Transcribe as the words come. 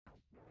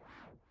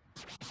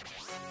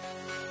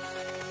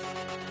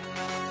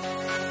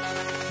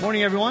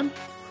Morning, everyone.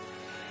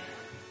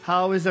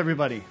 How is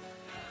everybody?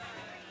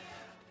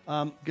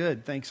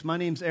 Good, thanks. My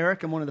name's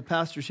Eric. I'm one of the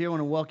pastors here. I want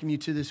to welcome you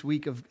to this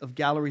week of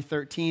Gallery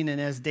 13. And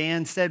as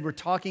Dan said, we're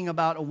talking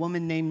about a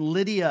woman named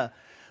Lydia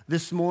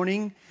this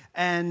morning.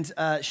 And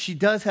she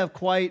does have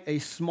quite a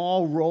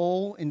small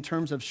role in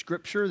terms of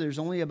Scripture. There's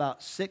only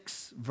about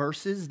 6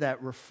 verses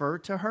that refer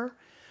to her.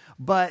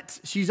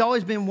 But she's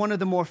always been one of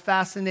the more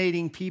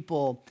fascinating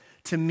people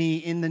to me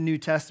in the New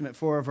Testament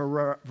for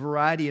a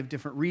variety of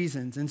different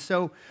reasons. And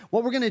so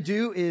what we're going to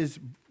do is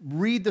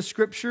read the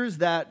scriptures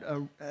that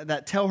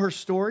tell her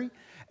story.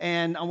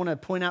 And I want to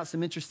point out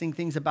some interesting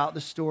things about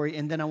the story.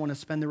 And then I want to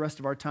spend the rest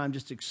of our time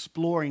just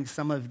exploring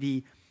some of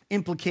the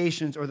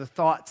implications or the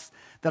thoughts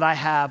that I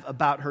have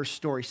about her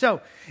story.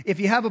 So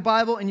if you have a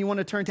Bible and you want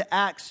to turn to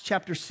Acts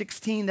chapter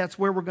 16, that's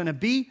where we're going to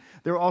be.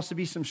 There will also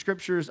be some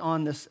scriptures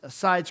on the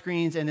side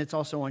screens, and it's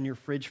also on your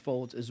fridge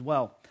folds as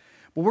well.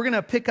 But we're going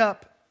to pick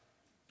up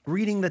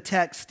reading the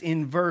text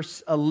in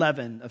verse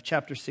 11 of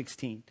chapter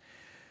 16.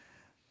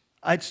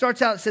 It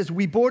starts out, it says,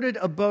 "We boarded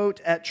a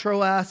boat at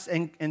Troas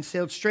and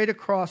sailed straight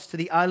across to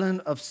the island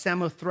of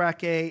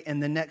Samothrake,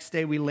 and the next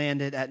day we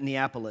landed at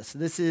Neapolis."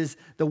 This is,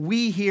 the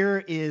we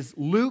here is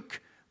Luke,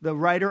 the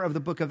writer of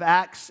the book of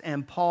Acts,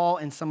 and Paul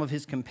and some of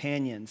his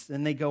companions.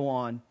 Then they go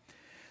on. It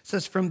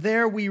says, "From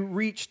there we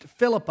reached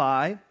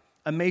Philippi,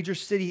 a major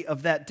city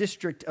of that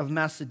district of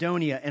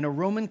Macedonia and a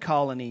Roman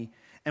colony,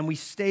 and we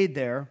stayed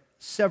there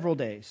several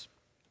days.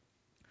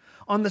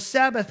 On the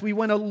Sabbath, we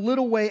went a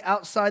little way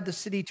outside the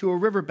city to a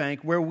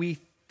riverbank where we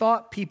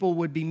thought people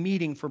would be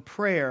meeting for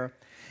prayer,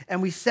 and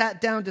we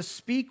sat down to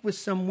speak with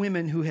some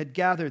women who had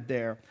gathered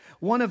there.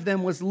 One of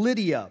them was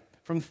Lydia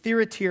from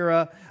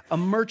Thyatira, a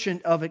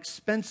merchant of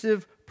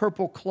expensive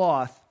purple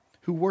cloth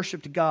who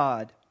worshiped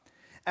God.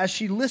 As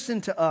she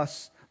listened to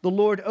us, the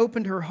Lord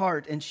opened her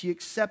heart, and she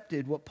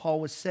accepted what Paul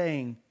was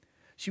saying.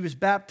 She was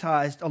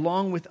baptized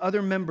along with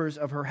other members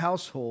of her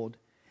household,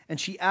 and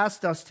she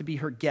asked us to be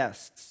her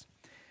guests.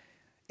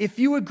 'If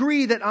you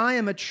agree that I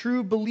am a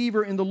true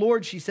believer in the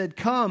Lord,' she said,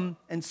 'come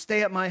and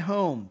stay at my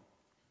home.'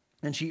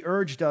 And she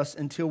urged us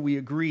until we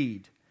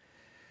agreed."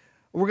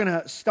 We're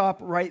going to stop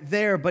right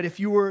there, but if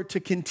you were to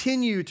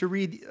continue to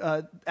read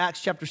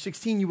Acts chapter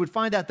 16, you would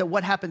find out that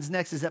what happens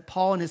next is that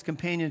Paul and his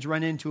companions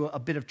run into a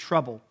bit of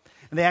trouble.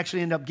 And they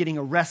actually end up getting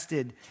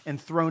arrested and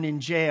thrown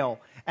in jail.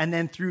 And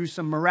then through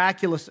some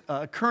miraculous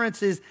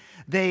occurrences,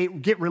 they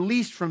get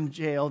released from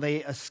jail.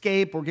 They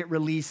escape or get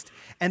released.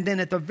 And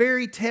then at the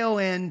very tail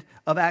end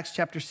of Acts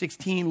chapter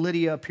 16,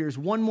 Lydia appears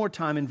one more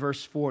time in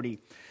verse 40. It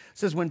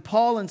says, "When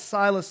Paul and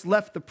Silas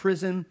left the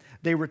prison,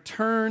 they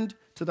returned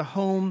to the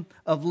home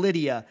of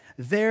Lydia.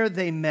 There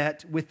they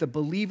met with the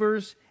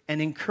believers and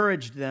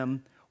encouraged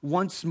them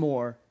once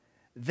more.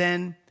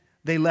 Then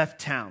they left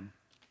town."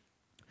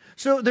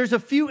 So there's a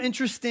few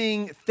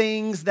interesting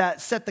things that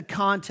set the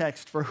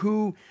context for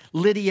who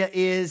Lydia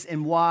is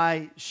and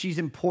why she's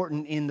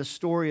important in the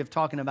story of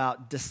talking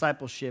about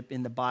discipleship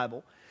in the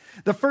Bible.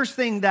 The first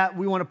thing that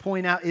we want to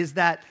point out is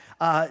that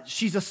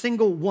she's a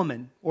single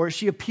woman, or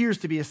she appears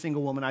to be a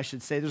single woman, I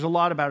should say. There's a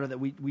lot about her that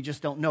we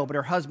just don't know, but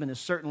her husband is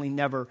certainly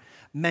never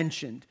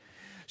mentioned.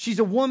 She's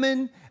a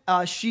woman.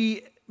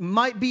 She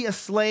might be a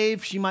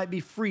slave. She might be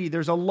free.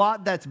 There's a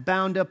lot that's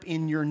bound up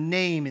in your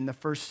name in the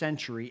first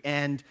century,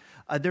 and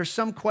there's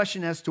some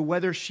question as to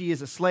whether she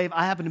is a slave.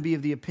 I happen to be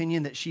of the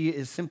opinion that she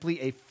is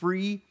simply a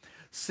free,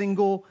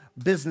 single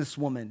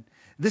businesswoman.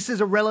 This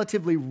is a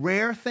relatively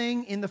rare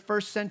thing in the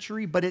first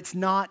century, but it's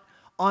not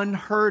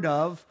unheard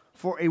of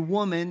for a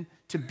woman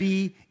to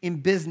be in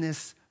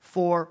business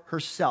for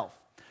herself.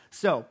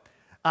 So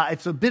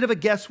it's a bit of a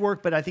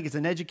guesswork, but I think it's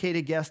an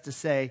educated guess to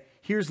say,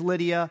 here's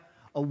Lydia,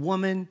 a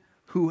woman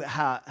who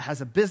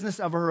has a business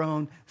of her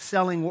own,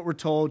 selling what we're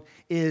told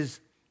is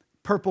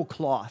purple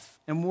cloth.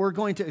 And we're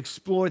going to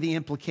explore the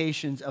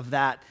implications of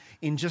that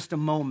in just a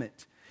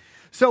moment.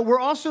 So we're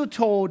also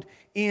told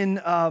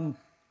in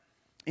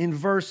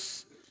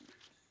verse,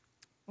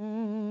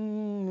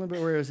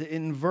 where is it?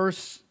 In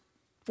verse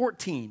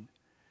 14,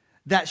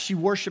 that she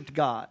worshiped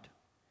God.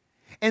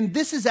 And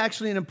this is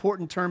actually an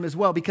important term as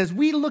well, because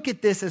we look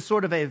at this as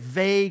sort of a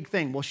vague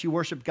thing. Well, she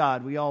worshiped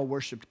God. We all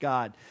worshiped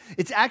God.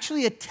 It's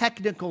actually a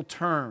technical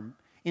term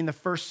in the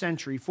first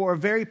century for a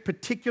very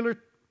particular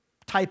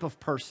type of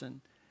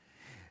person.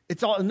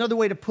 It's another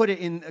way to put it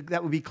in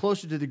that would be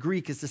closer to the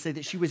Greek is to say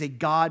that she was a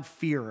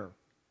God-fearer.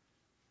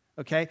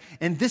 Okay?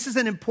 And this is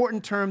an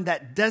important term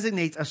that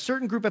designates a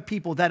certain group of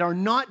people that are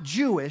not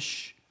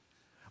Jewish,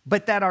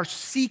 but that are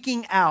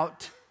seeking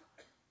out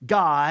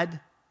God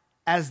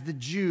as the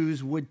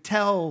Jews would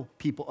tell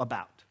people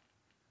about.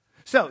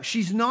 So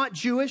she's not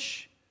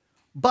Jewish,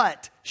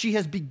 but she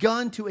has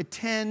begun to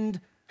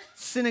attend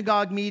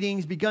synagogue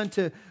meetings, begun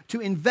to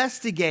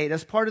investigate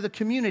as part of the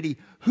community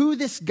who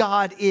this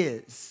God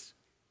is,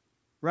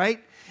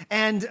 right?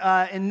 And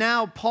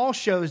now Paul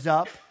shows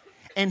up,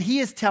 and he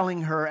is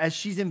telling her as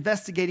she's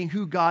investigating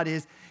who God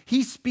is.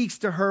 He speaks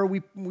to her,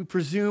 we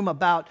presume,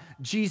 about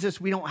Jesus.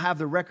 We don't have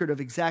the record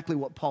of exactly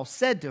what Paul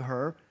said to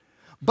her,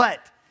 but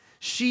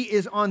she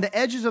is on the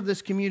edges of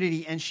this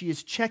community and she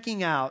is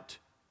checking out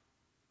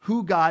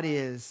who God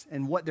is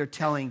and what they're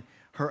telling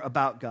her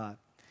about God.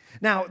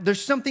 Now,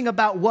 there's something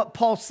about what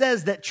Paul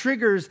says that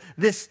triggers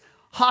this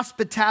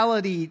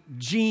hospitality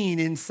gene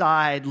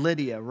inside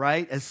Lydia,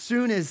 right? As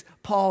soon as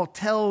Paul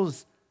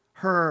tells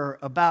her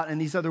about, and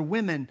these other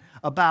women,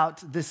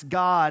 about this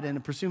God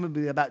and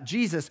presumably about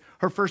Jesus,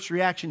 her first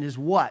reaction is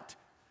what?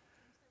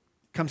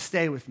 Come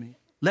stay with me.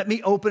 Let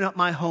me open up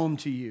my home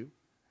to you.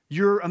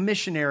 You're a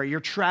missionary.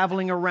 You're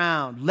traveling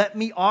around. Let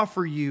me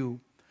offer you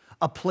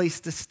a place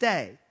to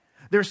stay.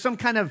 There's some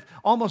kind of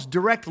almost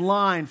direct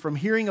line from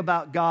hearing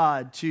about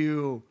God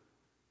to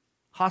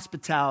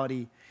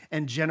hospitality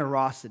and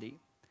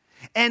generosity.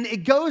 And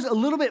it goes a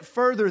little bit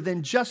further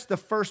than just the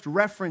first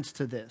reference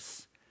to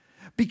this.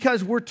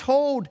 Because we're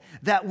told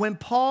that when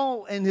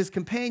Paul and his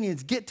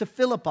companions get to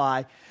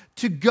Philippi,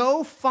 to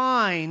go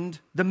find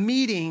the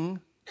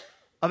meeting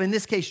of, in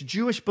this case,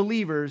 Jewish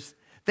believers,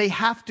 they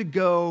have to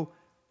go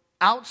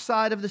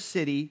outside of the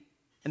city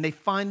and they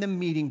find them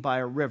meeting by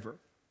a river.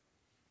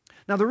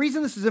 Now, the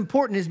reason this is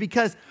important is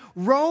because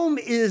Rome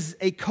is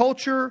a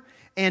culture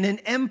and an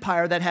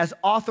empire that has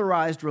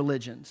authorized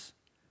religions.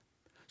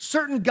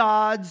 Certain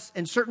gods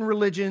and certain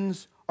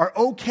religions are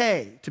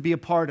okay to be a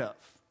part of.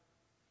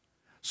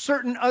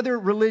 Certain other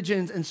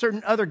religions and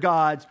certain other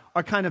gods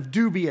are kind of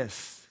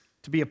dubious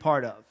to be a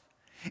part of.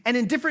 And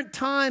in different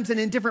times and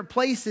in different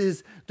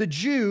places, the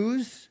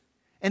Jews,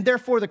 and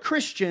therefore the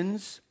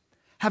Christians,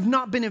 have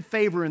not been in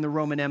favor in the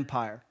Roman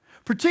Empire,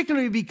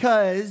 particularly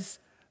because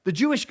the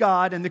Jewish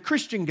God and the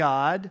Christian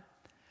God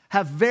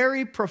have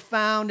very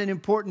profound and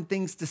important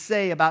things to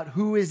say about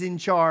who is in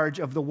charge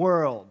of the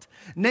world.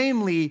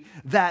 Namely,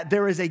 that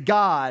there is a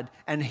God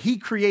and he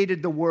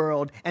created the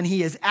world and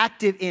he is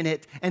active in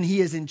it and he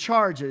is in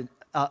charge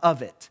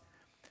of it.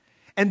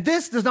 And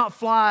this does not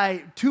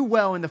fly too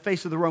well in the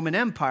face of the Roman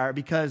Empire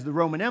because the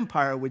Roman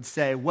Empire would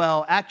say,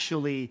 well,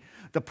 actually,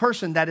 the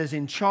person that is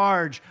in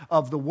charge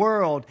of the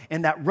world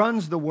and that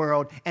runs the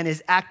world and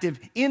is active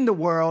in the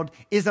world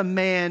is a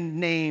man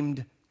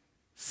named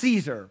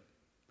Caesar,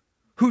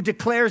 who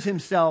declares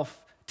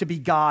himself to be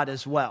God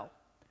as well.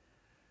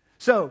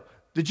 So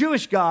the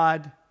Jewish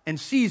God and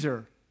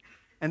Caesar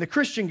and the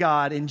Christian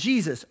God and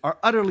Jesus are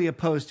utterly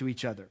opposed to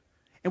each other.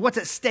 And what's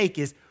at stake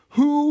is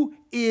who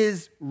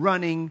is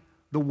running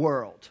the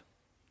world.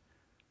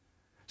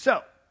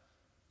 So,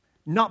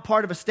 not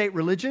part of a state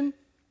religion,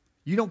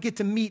 you don't get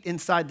to meet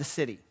inside the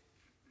city.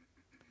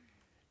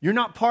 You're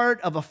not part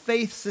of a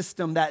faith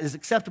system that is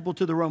acceptable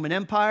to the Roman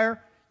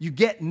Empire. You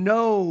get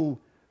no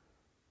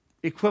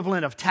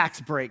equivalent of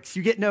tax breaks.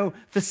 You get no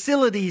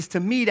facilities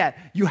to meet at.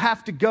 You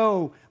have to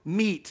go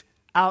meet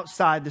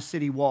outside the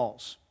city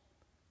walls.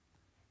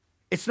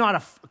 It's not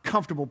a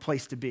comfortable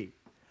place to be.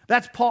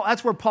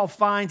 That's where Paul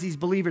finds these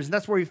believers, and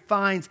that's where he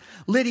finds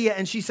Lydia,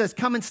 and she says,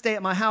 come and stay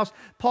at my house.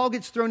 Paul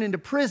gets thrown into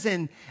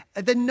prison.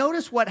 And then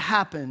notice what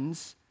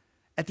happens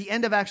at the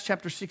end of Acts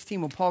chapter 16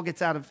 when Paul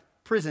gets out of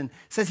prison.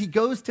 It says he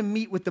goes to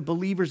meet with the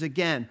believers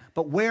again.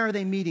 But where are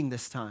they meeting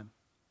this time?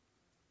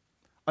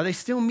 Are they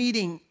still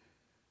meeting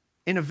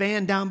in a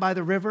van down by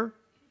the river?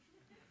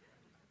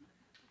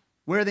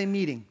 Where are they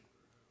meeting?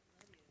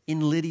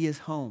 In Lydia's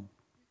home,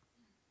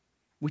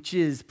 which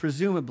is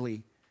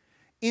presumably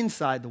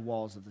inside the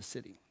walls of the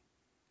city.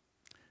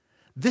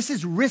 This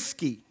is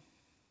risky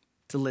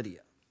to Lydia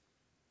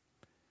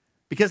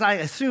because I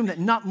assume that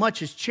not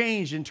much has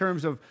changed in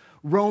terms of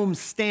Rome's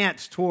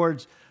stance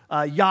towards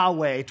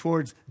Yahweh,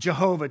 towards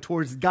Jehovah,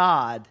 towards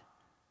God.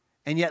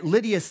 And yet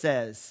Lydia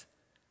says,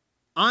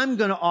 I'm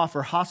going to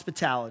offer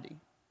hospitality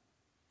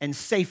and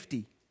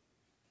safety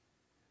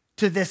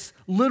to this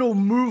little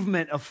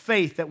movement of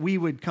faith that we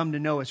would come to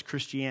know as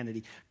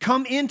Christianity.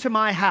 Come into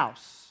my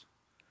house.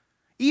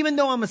 Even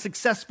though I'm a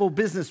successful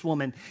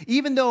businesswoman,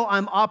 even though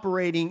I'm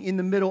operating in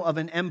the middle of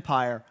an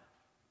empire,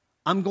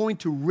 I'm going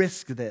to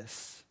risk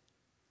this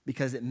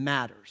because it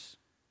matters.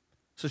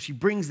 So she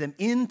brings them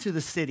into the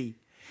city,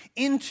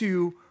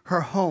 into her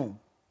home.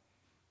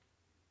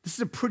 This is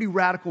a pretty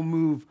radical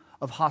move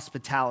of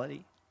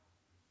hospitality.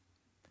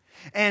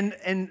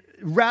 And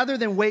rather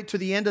than wait to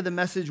the end of the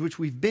message, which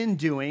we've been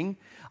doing,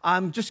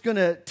 I'm just going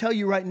to tell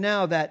you right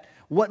now that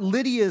what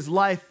Lydia's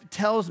life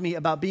tells me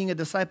about being a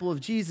disciple of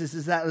Jesus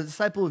is that a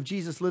disciple of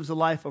Jesus lives a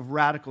life of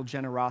radical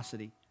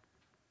generosity.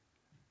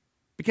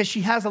 Because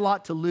she has a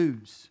lot to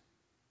lose.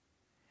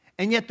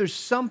 And yet there's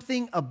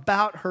something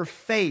about her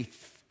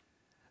faith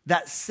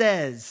that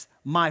says,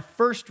 my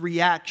first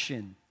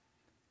reaction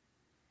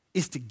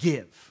is to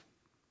give.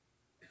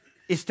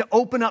 Is to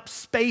open up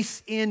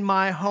space in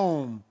my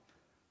home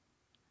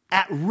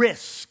at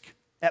risk,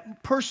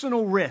 at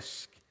personal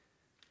risk,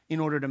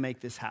 in order to make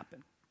this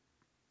happen.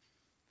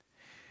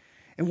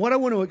 And what I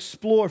want to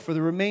explore for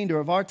the remainder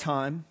of our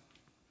time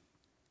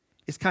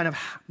is kind of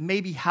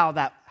maybe how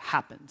that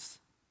happens.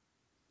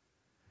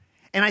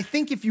 And I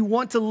think if you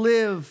want to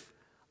live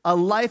a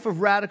life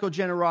of radical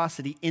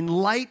generosity in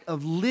light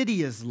of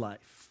Lydia's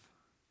life,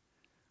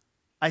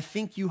 I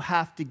think you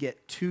have to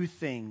get two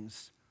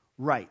things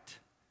right.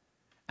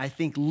 I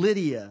think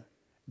Lydia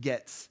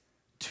gets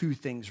two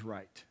things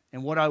right.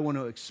 And what I want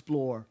to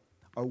explore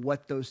are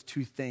what those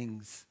two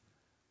things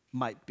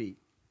might be.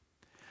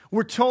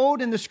 We're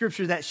told in the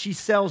scripture that she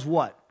sells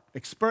what?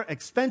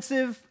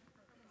 Expensive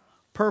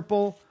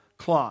purple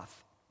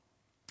cloth.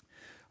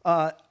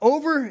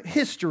 Over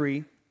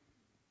history,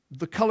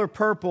 the color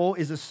purple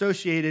is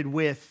associated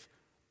with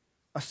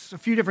a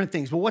few different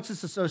things. But what's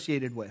this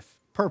associated with?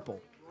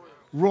 Purple.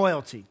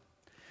 Royalty.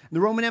 The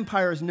Roman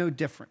Empire is no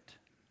different.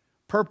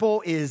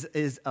 Purple is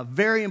a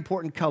very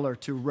important color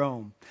to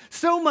Rome.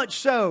 So much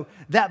so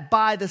that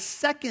by the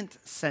 2nd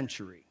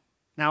century,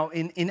 now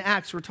in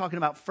Acts we're talking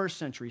about 1st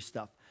century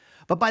stuff,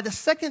 but by the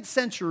 2nd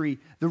century,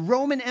 the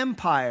Roman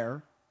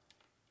Empire,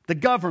 the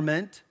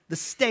government, the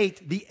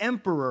state, the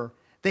emperor,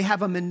 they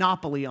have a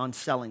monopoly on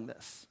selling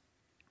this.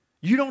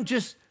 You don't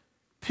just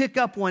pick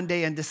up one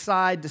day and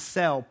decide to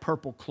sell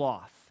purple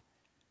cloth.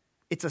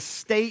 It's a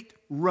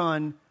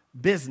state-run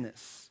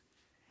business.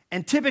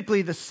 And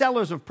typically, the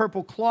sellers of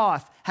purple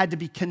cloth had to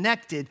be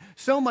connected,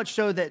 so much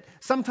so that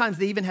sometimes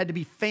they even had to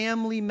be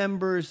family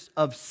members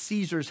of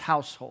Caesar's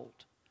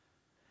household.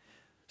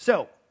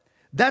 So,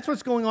 that's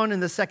what's going on in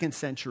the 2nd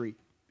century.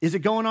 Is it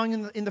going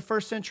on in the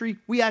 1st century?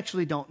 We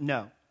actually don't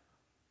know.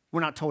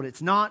 We're not told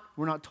it's not.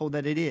 We're not told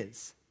that it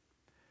is.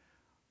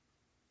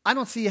 I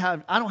don't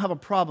have a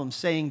problem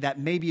saying that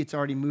maybe it's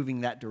already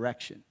moving that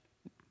direction.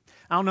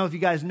 I don't know if you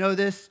guys know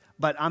this,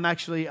 but I'm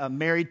actually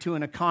married to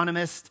an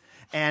economist.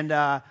 And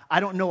I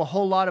don't know a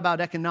whole lot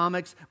about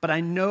economics, but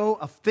I know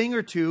a thing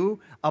or two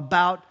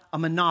about a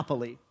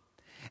monopoly.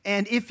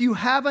 And if you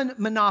have a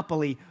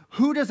monopoly,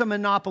 who does a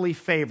monopoly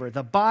favor,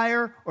 the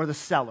buyer or the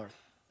seller?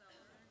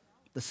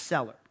 The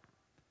seller.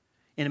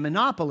 In a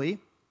monopoly,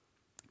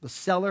 the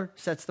seller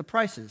sets the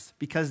prices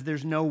because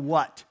there's no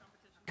what?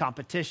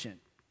 Competition.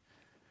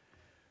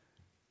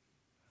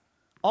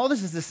 All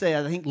this is to say,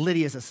 I think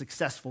Lydia is a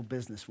successful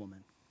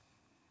businesswoman.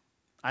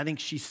 I think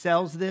she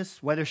sells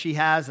this, whether she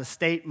has a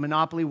state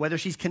monopoly, whether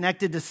she's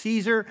connected to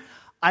Caesar,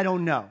 I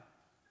don't know.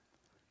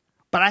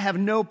 But I have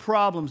no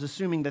problems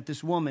assuming that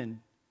this woman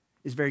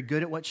is very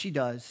good at what she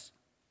does,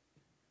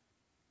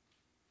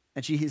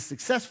 and she is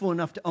successful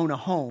enough to own a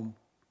home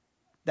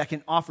that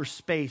can offer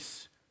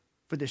space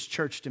for this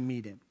church to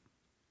meet in.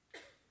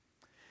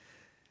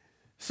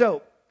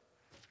 So,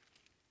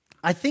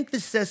 I think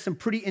this says some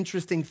pretty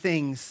interesting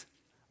things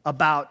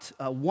about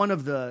one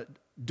of the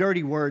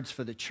dirty words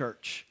for the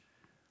church.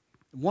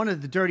 One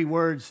of the dirty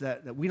words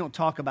that we don't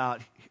talk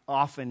about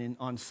often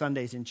on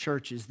Sundays in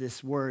church is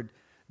this word,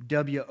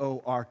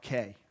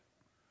 W-O-R-K,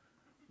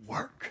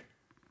 work.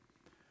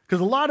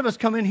 Because a lot of us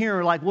come in here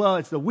and are like, well,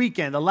 it's the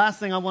weekend. The last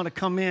thing I want to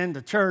come in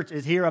to church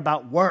is hear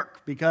about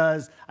work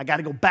because I got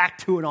to go back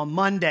to it on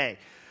Monday.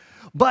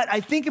 But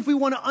I think if we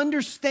want to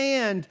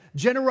understand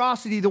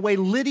generosity the way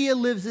Lydia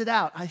lives it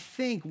out, I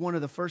think one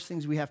of the first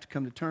things we have to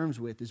come to terms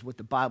with is what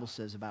the Bible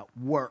says about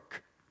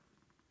work.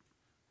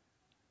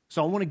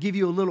 So I want to give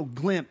you a little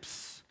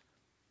glimpse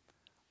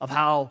of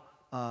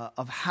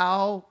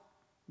how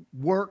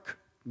work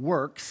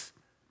works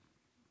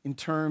in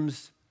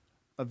terms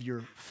of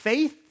your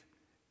faith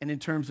and in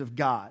terms of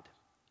God.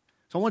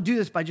 So I want to do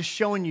this by just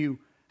showing you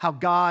how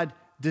God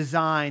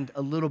designed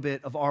a little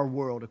bit of our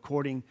world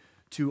according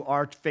to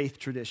our faith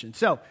tradition.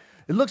 So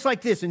it looks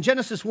like this. In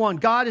Genesis 1,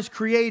 God is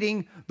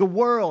creating the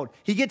world.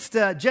 He gets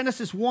to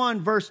Genesis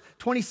 1, verse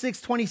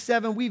 26,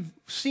 27. We've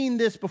seen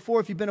this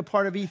before if you've been a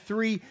part of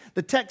E3.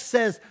 The text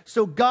says,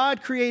 so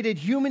God created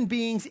human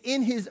beings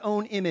in his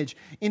own image.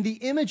 In the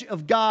image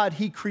of God,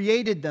 he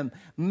created them.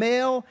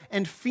 Male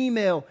and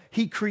female,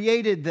 he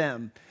created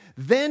them.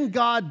 Then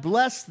God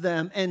blessed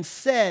them and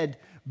said,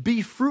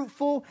 be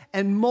fruitful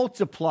and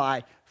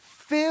multiply.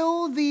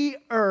 Fill the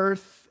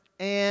earth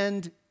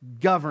and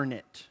govern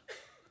it.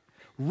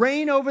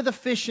 Reign over the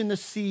fish in the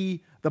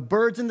sea, the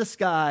birds in the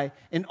sky,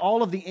 and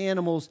all of the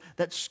animals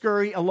that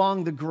scurry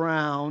along the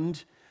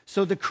ground.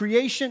 So the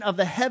creation of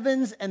the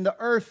heavens and the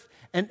earth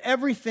and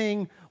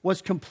everything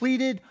was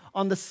completed.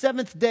 On the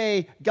 7th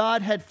day,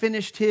 God had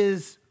finished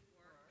his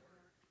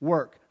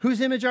work.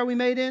 Whose image are we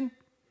made in?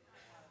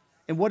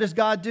 And what does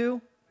God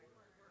do?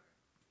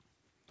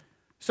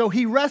 So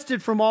he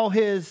rested from all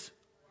his,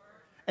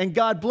 and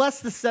God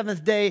blessed the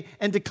 7th day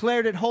and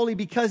declared it holy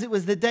because it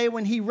was the day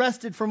when he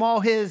rested from all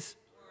his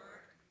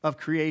of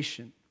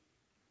creation.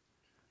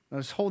 Now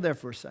let's hold there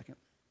for a second.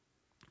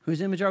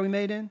 Whose image are we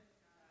made in?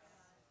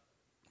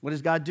 What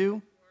does God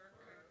do?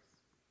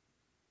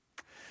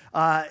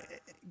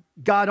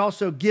 God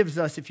also gives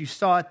us, if you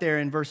saw it there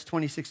in verse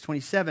 26,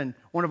 27,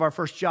 one of our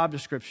first job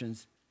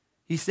descriptions.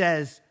 He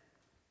says,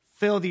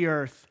 fill the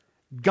earth,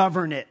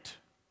 govern it,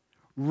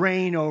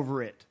 reign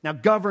over it. Now,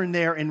 govern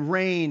there and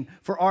reign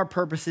for our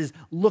purposes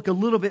look a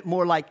little bit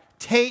more like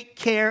take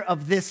care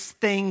of this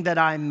thing that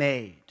I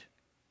made.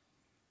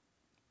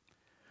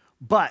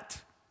 But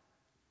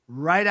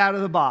right out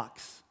of the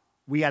box,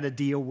 we got to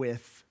deal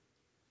with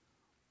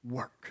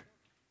work.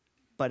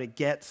 But it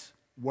gets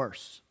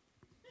worse.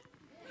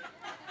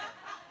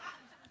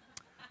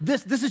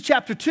 This is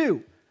chapter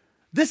 2.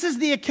 This is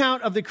the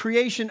account of the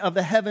creation of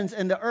the heavens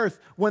and the earth.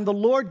 When the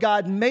Lord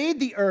God made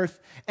the earth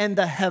and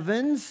the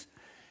heavens,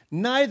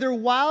 neither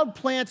wild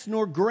plants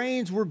nor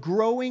grains were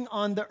growing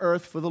on the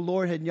earth, for the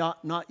Lord had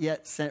not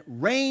yet sent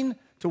rain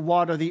to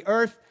water the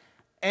earth,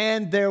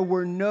 and there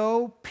were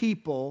no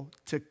people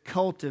to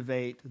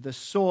cultivate the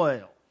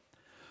soil.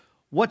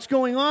 What's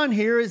going on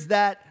here is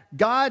that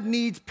God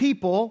needs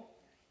people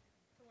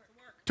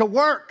to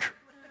work.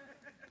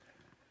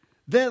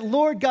 The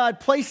Lord God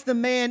placed the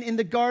man in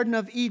the Garden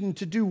of Eden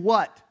to do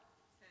what?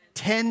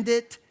 Tend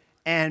it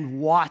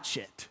and watch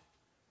it.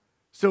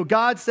 So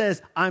God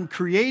says, I'm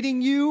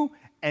creating you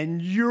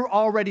and you're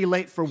already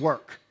late for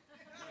work.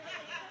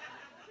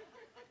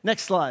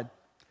 Next slide.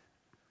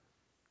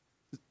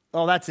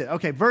 Oh, that's it.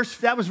 Okay,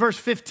 that was verse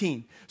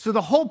 15. So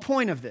the whole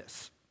point of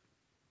this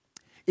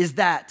is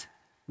that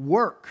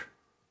work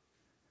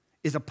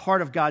is a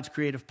part of God's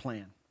creative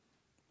plan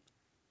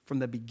from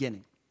the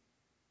beginning.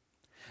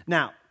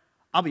 Now,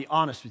 I'll be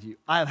honest with you.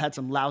 I have had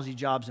some lousy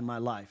jobs in my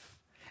life.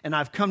 And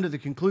I've come to the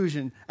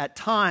conclusion at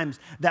times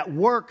that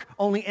work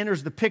only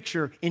enters the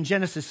picture in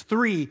Genesis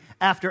 3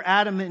 after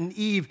Adam and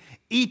Eve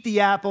eat the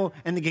apple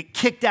and they get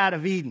kicked out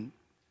of Eden.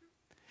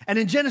 And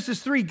in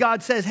Genesis 3,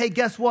 God says, hey,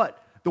 guess what?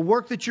 The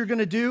work that you're going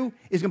to do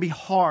is going to be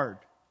hard.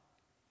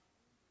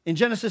 In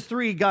Genesis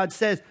 3, God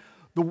says,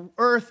 the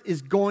earth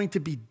is going to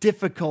be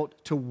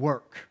difficult to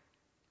work.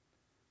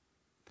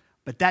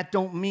 But that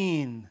don't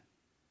mean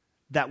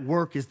that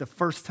work is the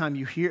first time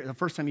you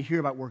hear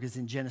about work is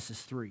in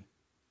Genesis 3.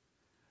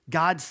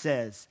 God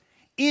says,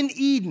 in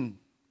Eden,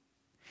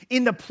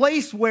 in the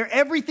place where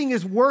everything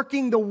is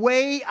working the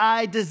way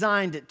I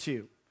designed it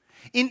to,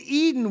 in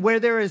Eden where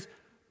there is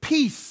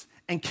peace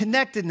and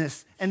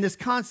connectedness and this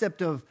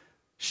concept of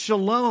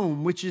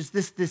shalom, which is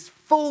this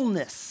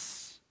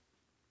fullness,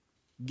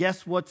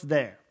 guess what's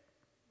there?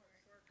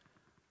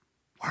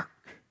 Work.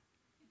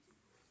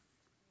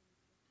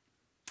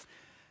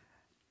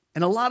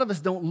 And a lot of us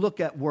don't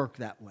look at work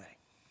that way,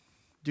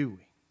 do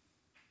we?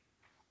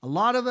 A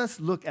lot of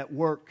us look at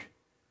work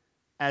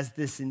as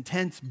this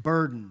intense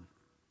burden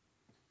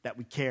that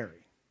we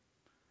carry.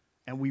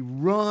 And we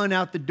run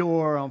out the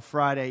door on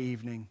Friday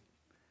evening,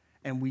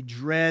 and we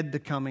dread the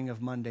coming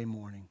of Monday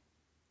morning.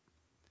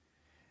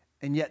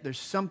 And yet there's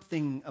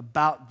something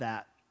about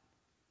that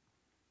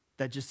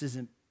just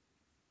isn't,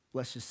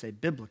 let's just say,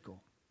 biblical.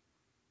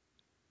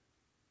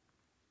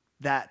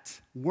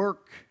 That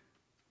work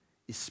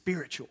is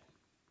spiritual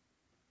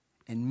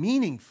and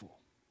meaningful.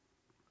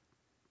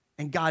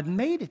 And God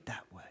made it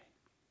that way.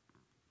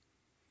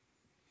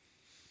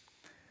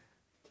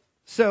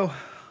 So,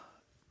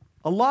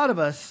 a lot of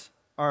us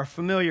are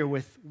familiar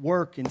with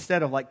work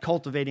instead of like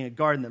cultivating a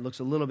garden that looks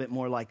a little bit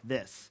more like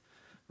this,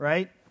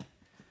 right?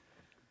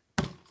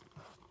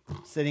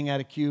 Sitting at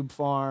a cube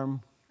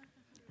farm.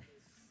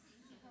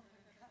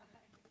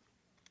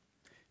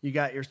 You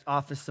got your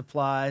office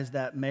supplies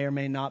that may or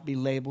may not be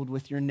labeled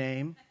with your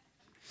name.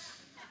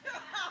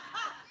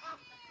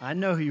 I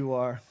know who you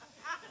are.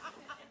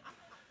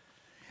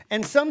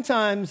 And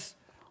sometimes,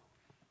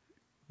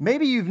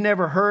 maybe you've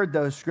never heard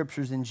those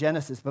scriptures in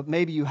Genesis, but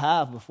maybe you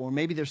have before.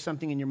 Maybe there's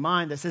something in your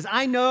mind that says,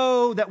 I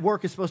know that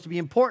work is supposed to be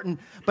important,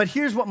 but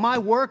here's what my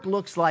work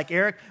looks like,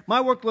 Eric. My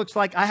work looks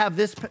like I have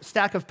this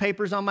stack of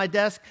papers on my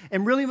desk,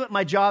 and really what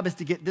my job is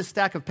to get this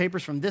stack of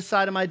papers from this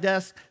side of my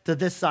desk to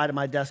this side of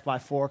my desk by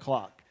 4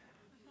 o'clock.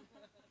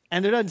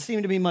 And there doesn't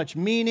seem to be much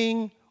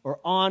meaning or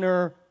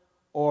honor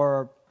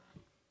or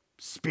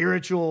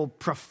spiritual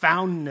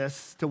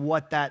profoundness to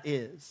what that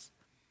is.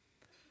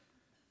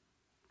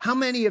 How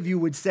many of you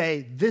would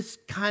say, this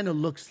kind of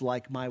looks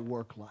like my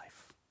work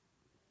life?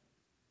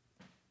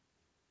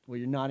 Well,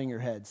 you're nodding your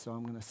head, so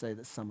I'm going to say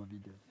that some of you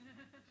do.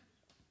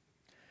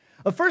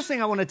 The first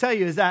thing I want to tell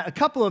you is that a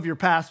couple of your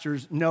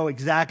pastors know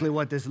exactly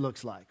what this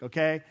looks like,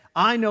 okay?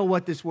 I know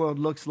what this world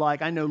looks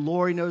like. I know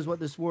Lori knows what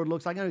this world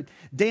looks like. I know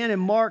Dan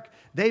and Mark,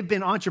 they've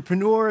been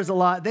entrepreneurs a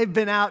lot. They've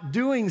been out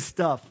doing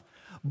stuff.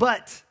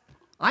 But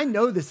I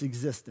know this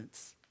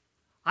existence.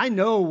 I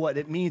know what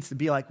it means to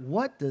be like,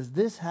 what does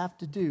this have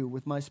to do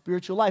with my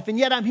spiritual life? And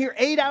yet I'm here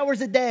 8 hours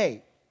a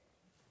day.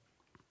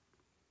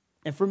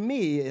 And for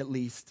me, at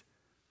least,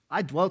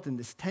 I dwelt in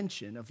this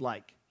tension of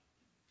like,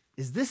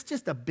 is this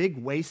just a big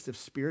waste of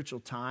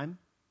spiritual time?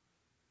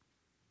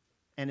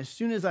 And as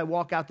soon as I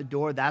walk out the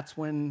door, that's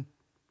when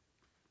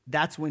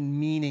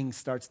meaning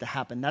starts to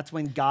happen. That's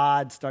when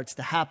God starts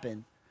to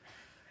happen.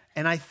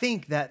 And I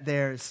think that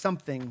there's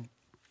something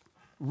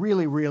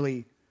really,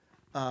 really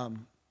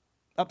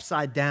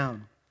upside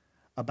down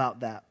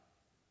about that.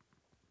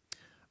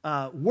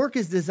 Work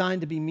is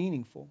designed to be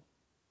meaningful.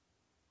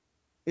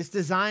 It's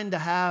designed to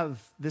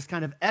have this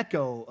kind of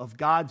echo of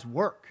God's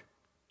work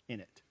in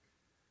it.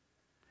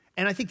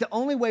 And I think the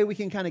only way we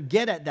can kind of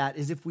get at that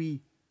is if we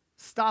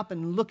stop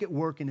and look at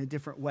work in a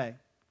different way.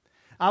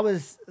 I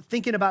was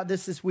thinking about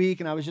this week,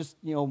 and I was just,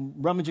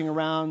 rummaging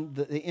around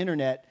the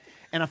internet,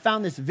 and I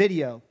found this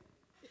video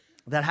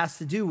that has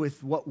to do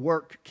with what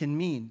work can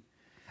mean.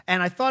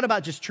 And I thought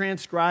about just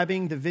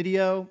transcribing the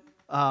video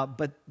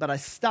but I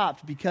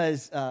stopped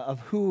because of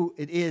who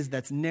it is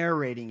that's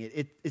narrating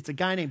it. It's a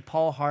guy named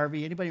Paul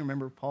Harvey. Anybody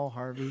remember Paul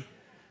Harvey?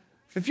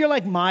 If you're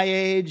like my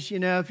age,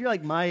 if you're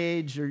like my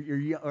age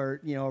or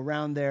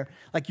around there,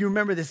 like you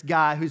remember this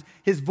guy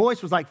his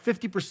voice was like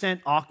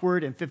 50%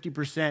 awkward and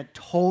 50%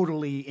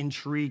 totally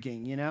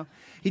intriguing,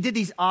 He did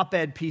these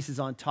op-ed pieces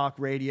on talk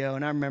radio,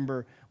 and I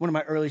remember, one of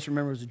my earliest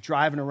memories was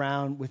driving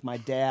around with my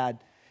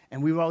dad,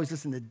 and we would always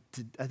listen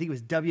to I think it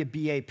was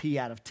WBAP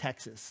out of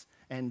Texas.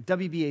 And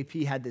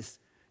WBAP had this,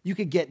 you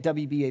could get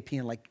WBAP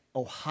in like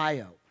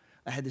Ohio.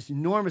 It had this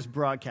enormous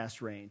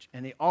broadcast range,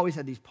 and they always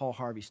had these Paul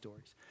Harvey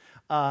stories.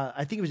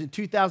 I think it was in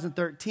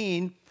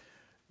 2013,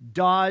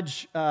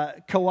 Dodge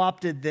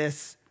co-opted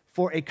this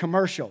for a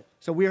commercial.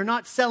 So we are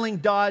not selling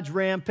Dodge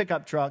Ram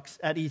pickup trucks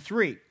at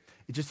E3.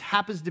 It just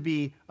happens to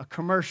be a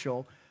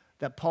commercial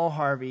that Paul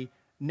Harvey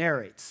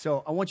narrates.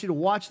 So I want you to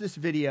watch this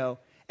video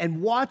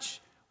and watch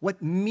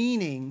what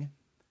meaning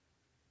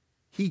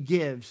he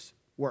gives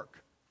work.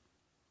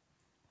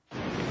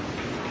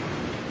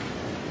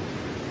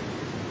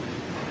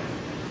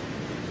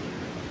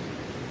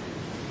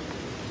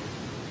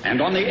 And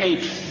on the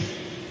 8th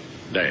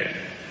day,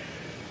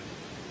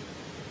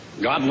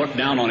 God looked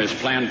down on his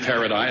planned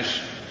paradise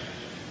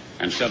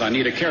and said, I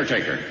need a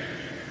caretaker.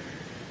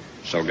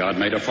 So God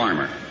made a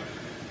farmer.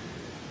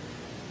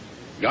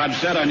 God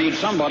said, I need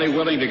somebody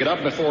willing to get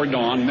up before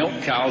dawn,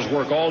 milk cows,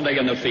 work all day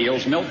in the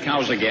fields, milk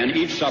cows again,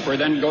 eat supper,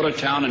 then go to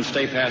town and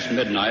stay past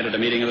midnight at a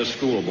meeting of the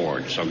school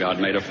board. So God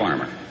made a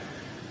farmer.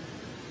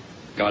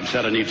 God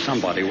said, I need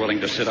somebody willing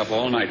to sit up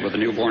all night with a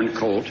newborn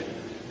colt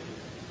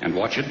and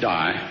watch it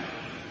die,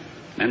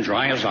 then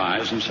dry his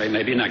eyes and say,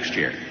 maybe next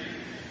year.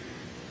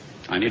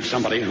 I need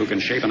somebody who can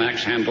shape an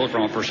axe handle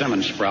from a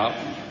persimmon sprout,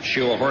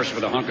 shoe a horse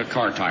with a hunk of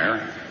car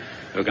tire,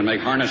 who can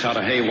make harness out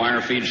of hay,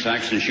 wire, feed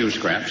sacks, and shoe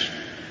scraps,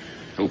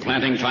 who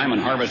planting time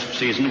and harvest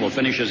season will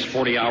finish his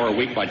 40-hour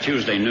week by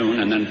Tuesday noon,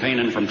 and then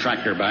painin' from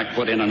tractor back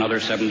put in another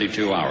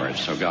 72 hours.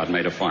 So God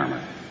made a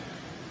farmer.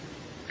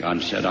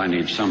 God said, I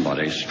need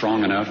somebody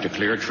strong enough to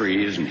clear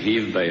trees and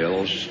heave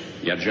bales,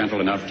 yet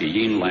gentle enough to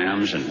yean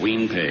lambs and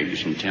wean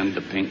pigs and tend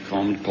the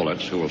pink-combed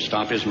pullets, who will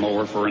stop his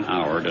mower for an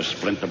hour to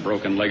splint the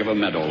broken leg of a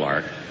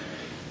meadowlark.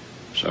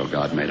 So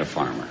God made a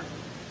farmer.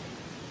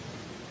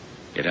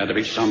 It had to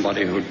be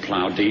somebody who'd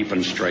plow deep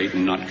and straight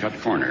and not cut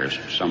corners,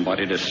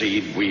 somebody to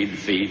seed, weed,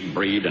 feed,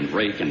 breed, and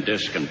rake and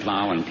disc and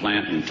plow and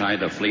plant and tie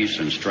the fleece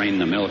and strain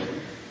the milk,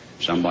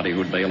 somebody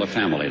who'd bale a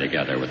family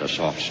together with the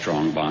soft,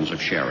 strong bonds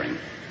of sharing,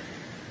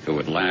 who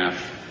would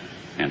laugh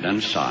and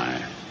then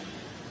sigh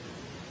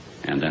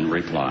and then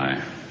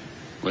reply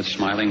with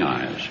smiling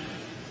eyes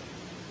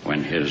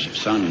when his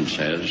son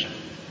says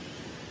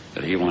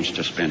that he wants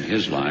to spend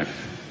his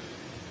life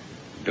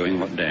doing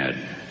what Dad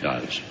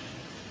does.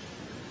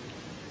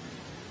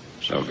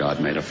 So God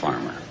made a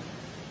farmer.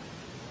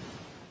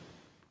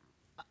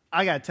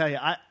 I got to tell you,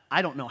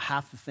 I don't know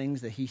half the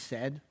things that he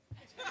said.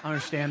 I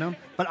understand them.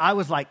 But I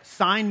was like,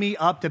 sign me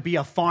up to be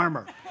a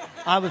farmer.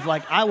 I was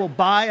like, I will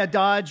buy a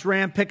Dodge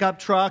Ram pickup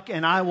truck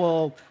and I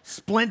will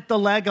splint the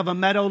leg of a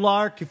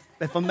meadowlark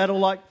if a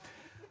meadowlark.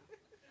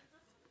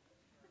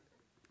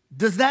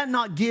 Does that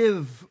not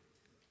give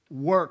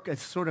work a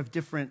sort of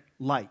different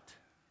light,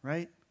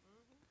 right?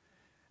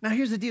 Now,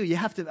 here's the deal.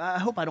 I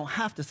hope I don't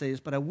have to say this,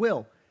 but I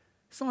will.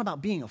 It's not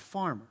about being a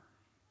farmer,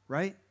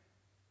 right?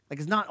 Like,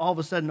 it's not all of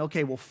a sudden,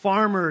 okay, well,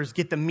 farmers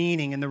get the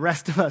meaning and the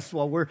rest of us,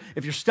 well,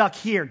 if you're stuck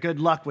here, good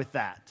luck with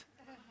that.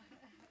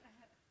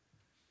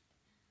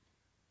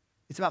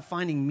 It's about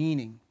finding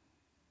meaning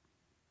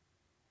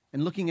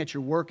and looking at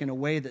your work in a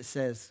way that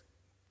says,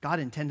 God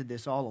intended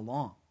this all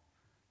along.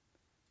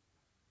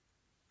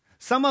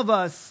 Some of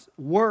us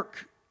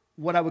work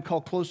what I would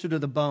call closer to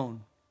the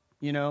bone.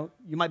 You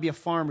might be a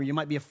farmer, you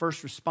might be a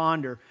first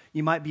responder,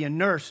 you might be a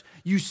nurse.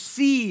 You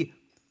see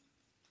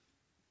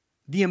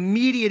the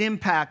immediate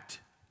impact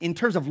in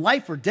terms of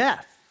life or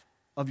death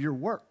of your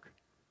work.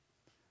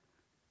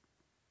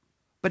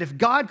 But if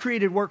God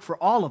created work for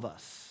all of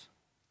us,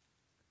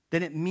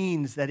 then it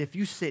means that if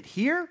you sit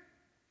here,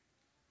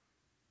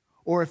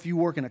 or if you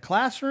work in a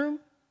classroom,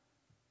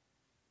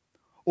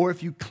 or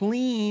if you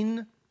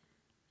clean,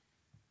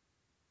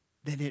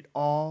 then it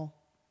all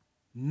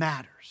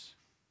matters.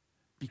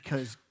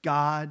 Because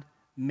God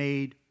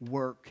made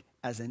work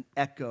as an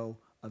echo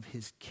of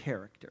his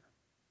character.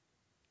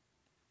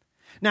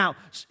 Now,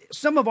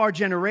 some of our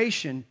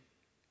generation,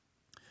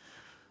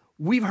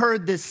 we've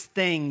heard this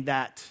thing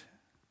that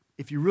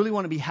if you really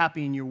want to be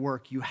happy in your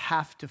work, you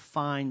have to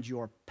find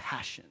your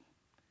passion.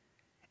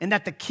 And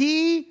that the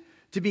key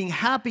to being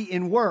happy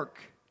in work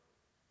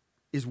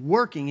is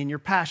working in your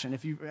passion.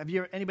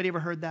 Anybody ever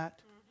heard that?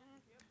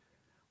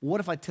 Mm-hmm. What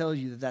if I tell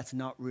you that that's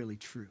not really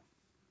true?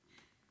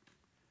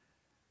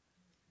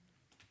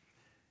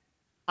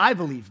 I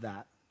believe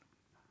that.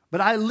 But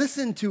I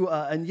listened to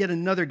yet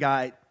another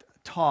guy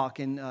talk,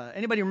 and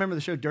anybody remember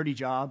the show Dirty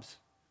Jobs?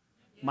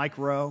 Yes. Mike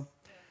Rowe.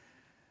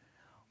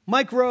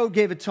 Mike Rowe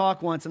gave a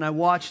talk once, and I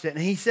watched it, and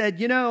he said,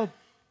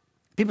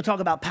 people talk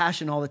about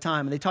passion all the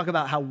time, and they talk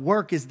about how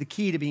work is the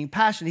key to being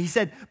passionate. He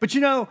said, but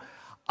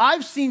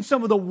I've seen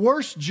some of the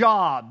worst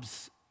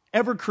jobs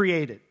ever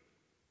created.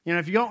 You know,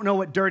 if you don't know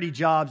what Dirty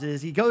Jobs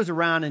is, he goes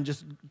around and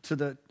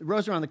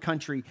goes around the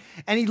country,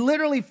 and he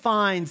literally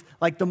finds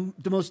like the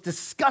most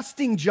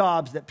disgusting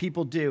jobs that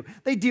people do.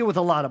 They deal with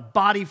a lot of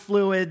body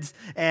fluids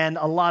and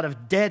a lot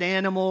of dead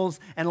animals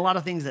and a lot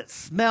of things that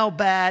smell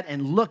bad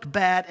and look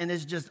bad, and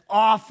it's just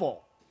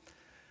awful.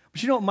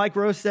 But you know what Mike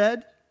Rowe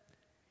said?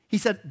 He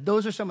said,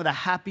 those are some of the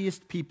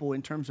happiest people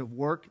in terms of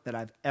work that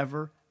I've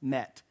ever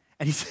met.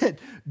 And he said,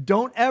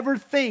 don't ever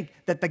think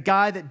that the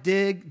guy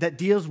that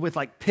deals with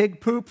like pig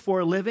poop for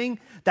a living,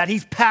 that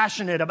he's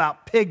passionate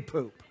about pig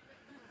poop.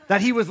 That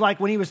he was like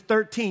when he was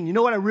 13. You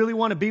know what I really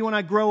want to be when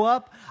I grow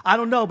up? I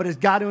don't know, but it's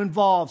got to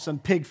involve some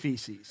pig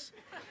feces.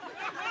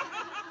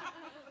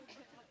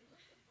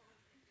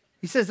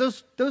 He says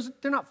those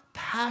they're not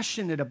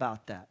passionate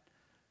about that.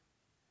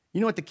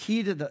 You know what the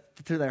key to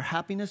their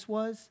happiness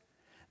was?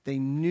 They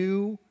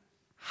knew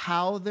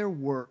how their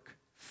work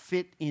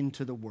fit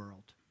into the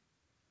world.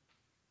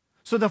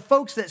 So the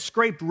folks that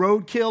scraped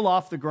roadkill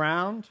off the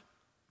ground,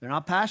 they're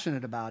not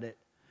passionate about it,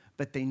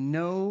 but they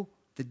know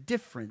the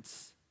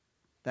difference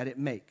that it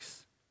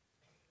makes.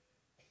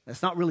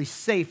 It's not really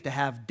safe to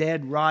have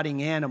dead,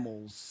 rotting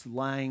animals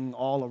lying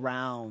all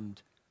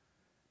around.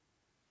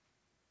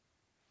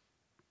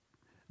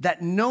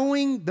 That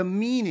knowing the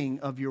meaning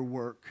of your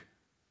work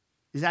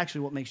is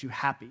actually what makes you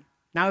happy.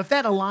 Now, if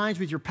that aligns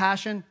with your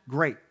passion,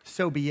 great,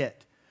 so be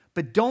it.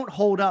 But don't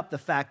hold up the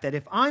fact that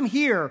if I'm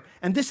here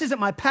and this isn't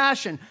my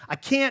passion, I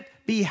can't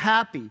be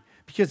happy.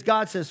 Because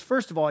God says,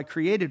 first of all, I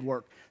created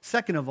work.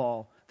 Second of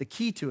all, the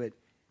key to it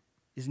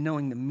is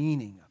knowing the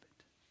meaning of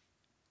it.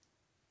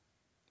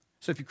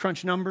 So if you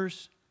crunch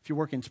numbers, if you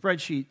work in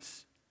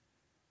spreadsheets,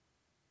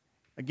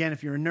 again,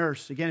 if you're a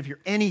nurse, again, if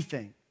you're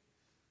anything,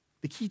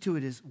 the key to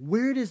it is,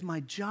 where does my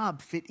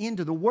job fit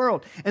into the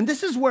world? And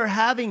this is where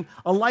having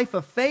a life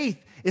of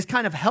faith is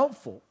kind of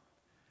helpful.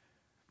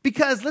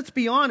 Because let's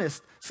be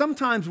honest,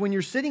 sometimes when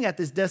you're sitting at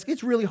this desk,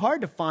 it's really hard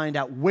to find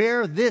out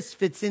where this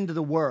fits into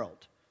the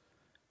world.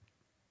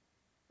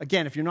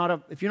 Again, if you're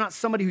not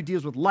somebody who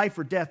deals with life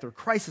or death or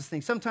crisis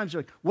things, sometimes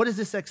you're like, what does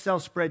this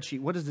Excel spreadsheet,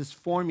 what does this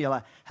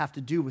formula have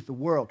to do with the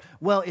world?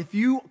 Well, if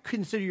you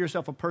consider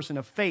yourself a person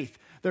of faith,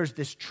 there's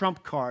this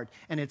trump card,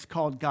 and it's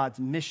called God's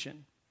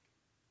mission.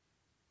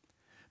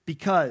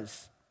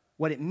 Because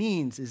what it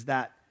means is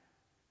that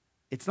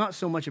it's not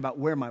so much about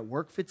where my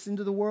work fits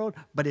into the world,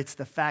 but it's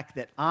the fact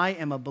that I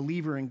am a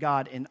believer in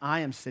God and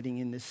I am sitting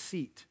in this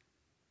seat.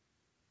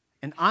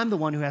 And I'm the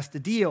one who has to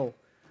deal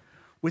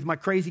with my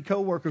crazy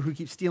coworker who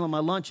keeps stealing my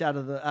lunch out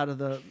of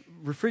the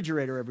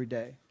refrigerator every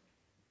day.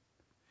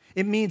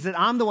 It means that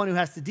I'm the one who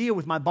has to deal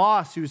with my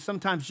boss who's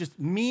sometimes just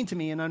mean to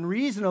me and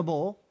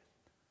unreasonable,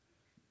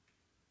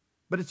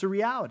 but it's a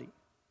reality.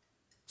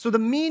 So the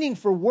meaning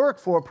for work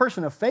for a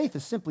person of faith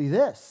is simply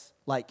this,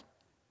 like,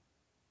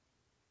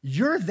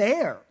 you're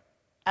there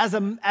as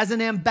an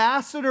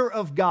ambassador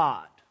of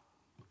God.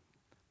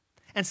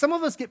 And some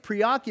of us get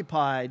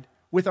preoccupied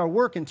with our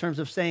work in terms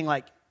of saying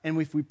like,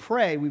 and if we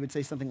pray, we would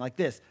say something like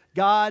this: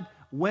 God,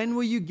 when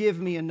will you give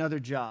me another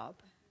job?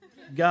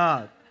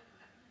 God,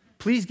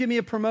 please give me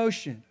a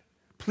promotion.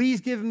 Please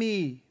give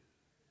me.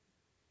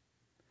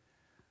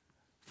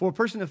 For a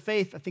person of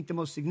faith, I think the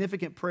most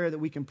significant prayer that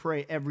we can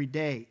pray every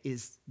day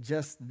is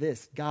just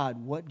this: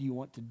 God, what do you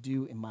want to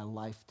do in my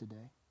life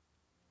today?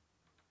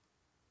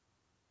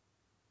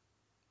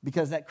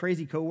 Because that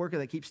crazy coworker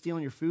that keeps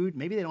stealing your food,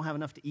 maybe they don't have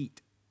enough to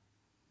eat.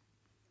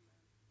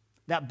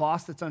 That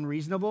boss that's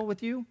unreasonable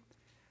with you,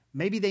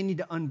 maybe they need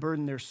to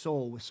unburden their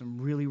soul with some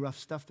really rough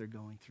stuff they're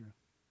going through.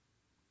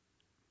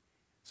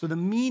 So the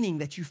meaning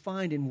that you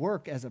find in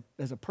work as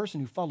a person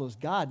who follows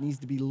God needs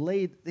to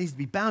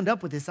be bound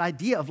up with this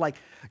idea of like,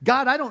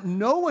 God, I don't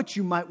know what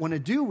you might want to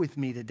do with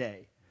me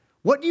today.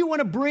 What do you want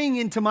to bring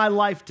into my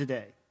life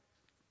today?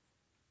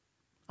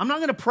 I'm not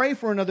going to pray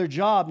for another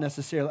job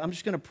necessarily. I'm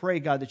just going to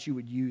pray, God, that you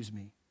would use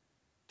me.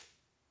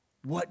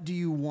 What do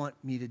you want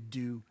me to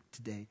do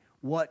today?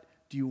 What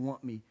do you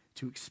want me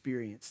to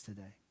experience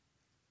today?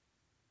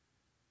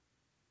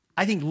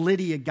 I think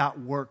Lydia got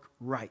work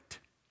right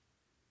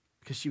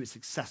because she was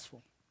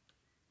successful.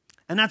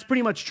 And that's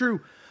pretty much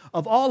true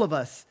of all of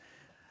us.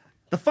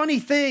 The funny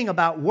thing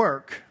about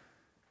work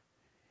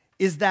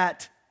is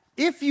that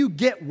if you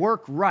get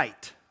work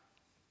right,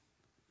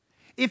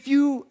 if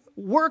you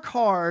work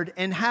hard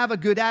and have a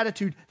good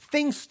attitude,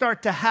 things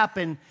start to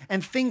happen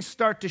and things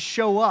start to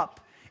show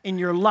up in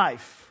your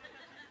life.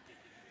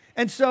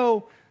 And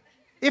so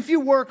if you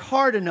work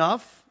hard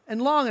enough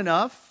and long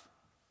enough,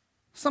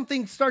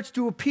 something starts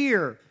to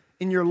appear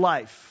in your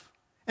life.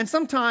 And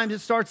sometimes it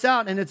starts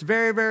out and it's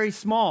very, very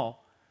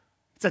small.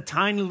 It's a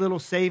tiny little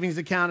savings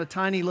account, a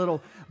tiny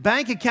little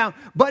bank account.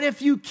 But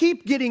if you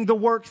keep getting the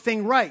work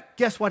thing right,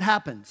 guess what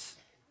happens?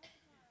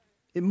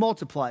 It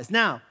multiplies.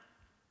 Now,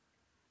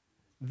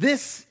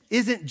 this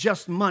isn't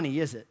just money,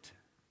 is it?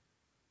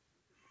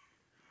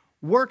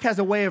 Work has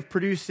a way of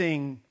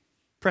producing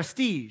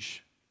prestige,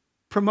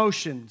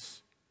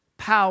 promotions,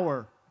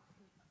 power,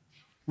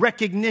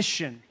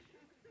 recognition.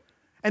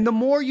 And the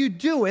more you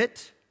do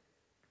it,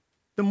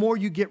 the more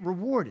you get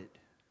rewarded.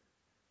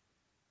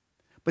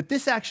 But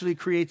this actually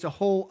creates a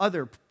whole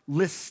other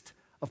list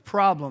of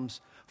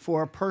problems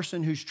for a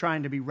person who's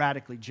trying to be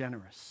radically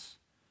generous.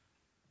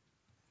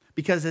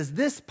 Because as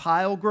this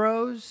pile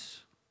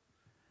grows,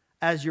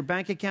 as your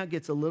bank account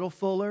gets a little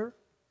fuller,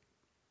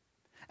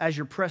 as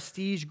your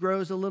prestige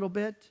grows a little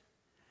bit,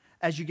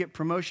 as you get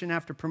promotion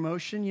after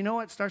promotion, you know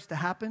what starts to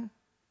happen?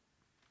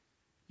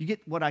 You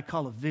get what I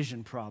call a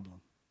vision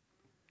problem.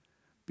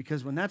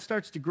 Because when that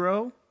starts to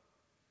grow,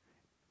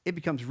 it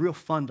becomes real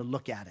fun to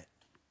look at it.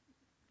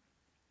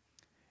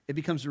 It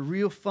becomes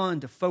real fun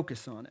to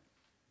focus on it.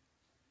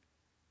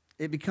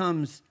 It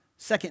becomes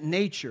second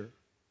nature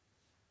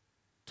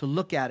to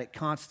look at it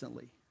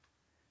constantly.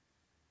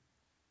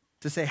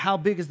 To say, how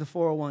big is the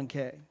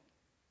 401k?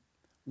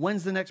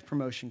 When's the next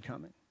promotion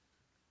coming?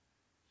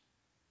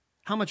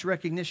 How much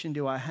recognition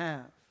do I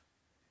have?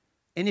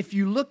 And if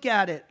you look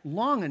at it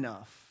long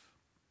enough,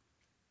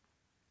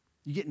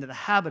 you get into the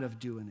habit of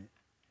doing it.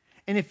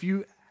 And if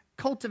you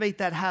cultivate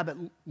that habit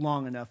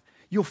long enough,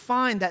 you'll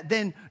find that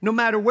then no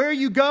matter where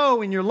you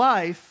go in your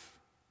life,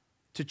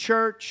 to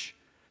church,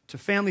 to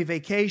family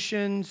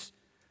vacations,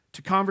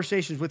 to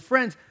conversations with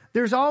friends,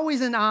 there's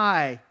always an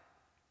eye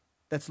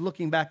that's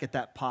looking back at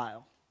that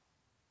pile.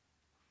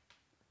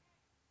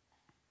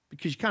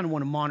 Because you kind of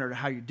want to monitor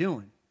how you're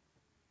doing,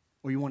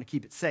 or you want to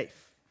keep it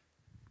safe.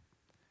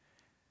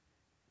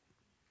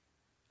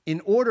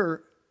 In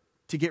order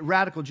to get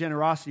radical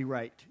generosity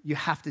right, you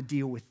have to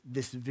deal with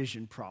this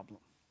vision problem.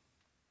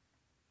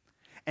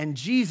 And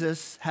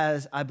Jesus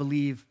has, I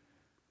believe,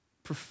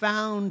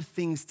 profound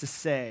things to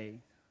say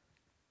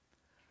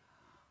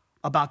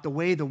about the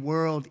way the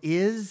world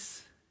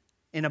is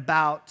and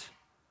about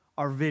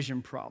our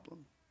vision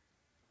problem.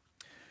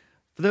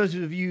 For those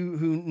of you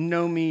who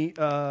know me,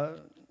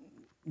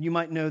 you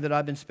might know that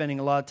I've been spending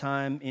a lot of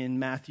time in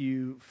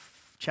Matthew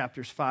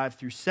chapters 5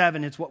 through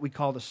 7. It's what we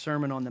call the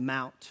Sermon on the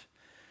Mount.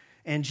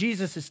 And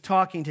Jesus is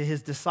talking to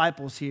his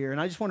disciples here.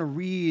 And I just want to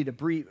read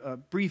a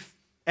brief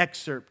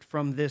excerpt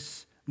from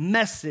this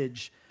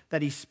message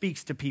that he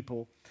speaks to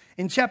people.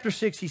 In chapter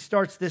 6, he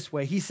starts this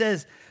way. He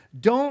says,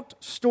 "Don't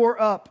store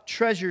up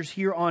treasures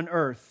here on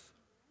earth,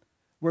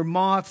 where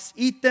moths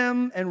eat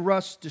them and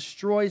rust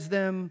destroys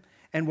them,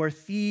 and where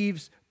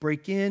thieves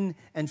break in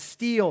and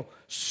steal.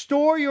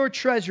 Store your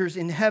treasures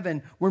in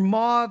heaven, where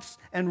moths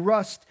and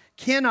rust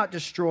cannot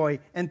destroy,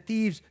 and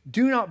thieves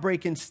do not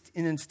break in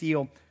and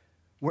steal.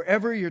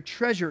 Wherever your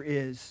treasure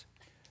is,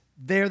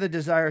 there the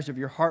desires of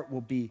your heart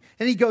will be."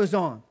 And he goes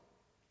on.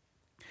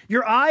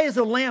 "Your eye is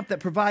a lamp that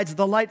provides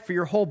the light for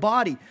your whole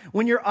body.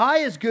 When your eye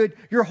is good,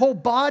 your whole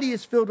body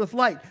is filled with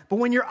light. But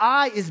when your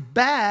eye is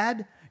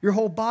bad, your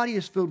whole body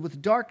is filled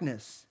with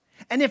darkness.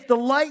 And if the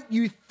light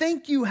you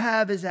think you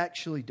have is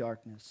actually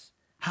darkness,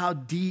 how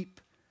deep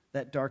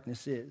that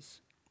darkness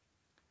is.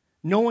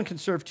 No one can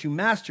serve two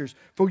masters,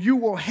 for you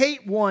will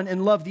hate one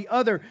and love the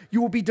other.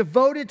 You will be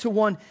devoted to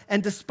one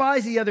and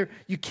despise the other.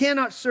 You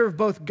cannot serve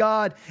both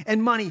God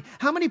and money."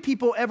 How many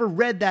people ever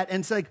read that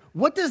and say,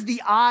 what does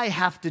the eye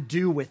have to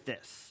do with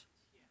this?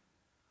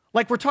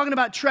 Like, we're talking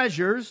about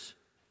treasures.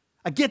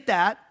 I get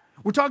that.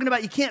 We're talking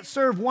about you can't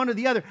serve one or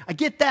the other. I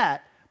get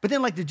that. But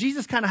then, did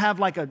Jesus kind of have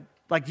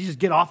you just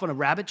get off on a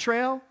rabbit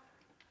trail? And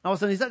all of a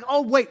sudden, he's like,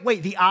 oh,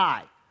 wait, the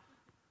eye.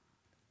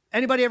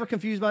 Anybody ever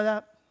confused by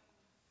that?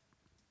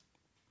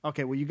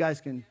 Okay, well, you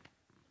guys can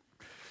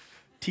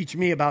teach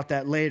me about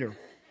that later.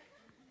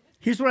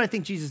 Here's what I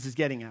think Jesus is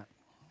getting at.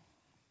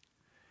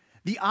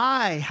 The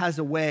eye has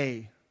a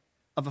way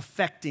of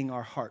affecting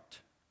our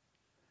heart.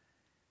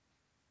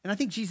 And I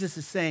think Jesus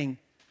is saying,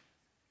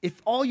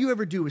 if all you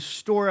ever do is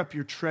store up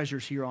your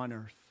treasures here on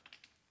earth,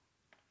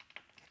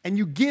 and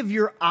you give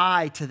your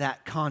eye to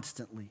that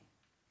constantly,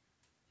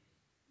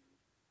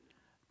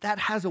 that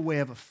has a way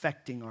of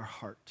affecting our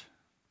heart.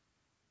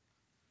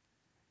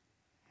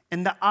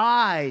 And the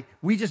eye,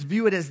 we just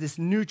view it as this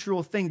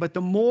neutral thing, but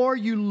the more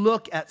you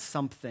look at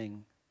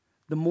something,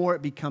 the more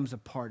it becomes a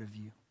part of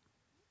you.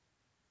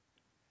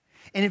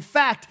 And in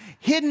fact,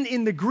 hidden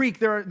in the Greek,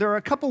 there are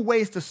a couple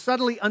ways to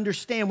subtly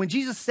understand. When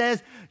Jesus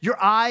says your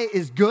eye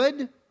is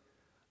good,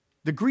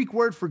 the Greek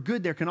word for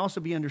good there can also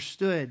be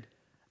understood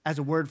as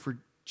a word for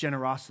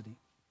generosity.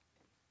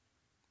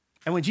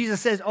 And when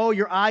Jesus says, oh,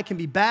 your eye can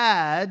be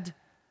bad,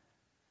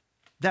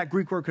 that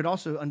Greek word could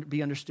also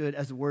be understood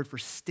as a word for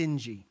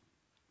stingy.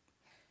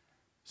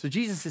 So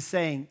Jesus is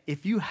saying,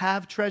 if you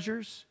have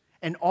treasures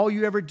and all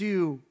you ever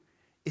do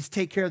is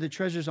take care of the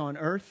treasures on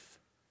earth,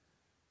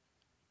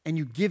 and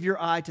you give your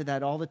eye to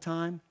that all the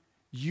time,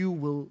 you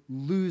will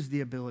lose the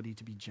ability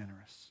to be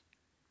generous.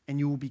 And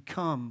you will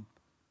become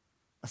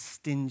a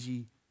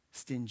stingy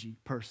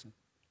person.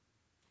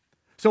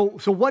 So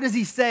what does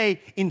he say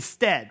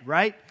instead,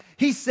 right?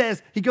 He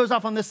goes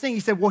off on this thing. He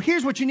said, well,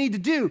 here's what you need to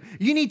do.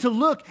 You need to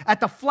look at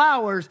the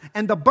flowers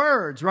and the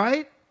birds,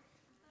 right?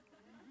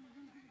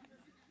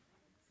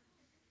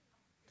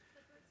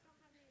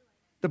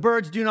 The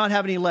birds do not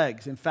have any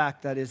legs. In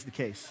fact, that is the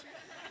case.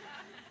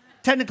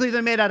 Technically,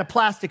 they're made out of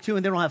plastic too,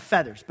 and they don't have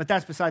feathers, but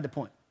that's beside the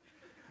point.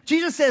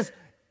 Jesus says,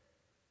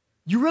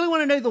 You really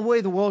want to know the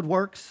way the world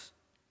works?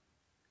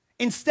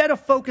 Instead of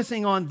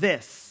focusing on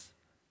this,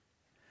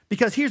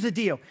 because here's the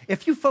deal.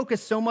 If you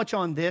focus so much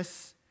on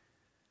this,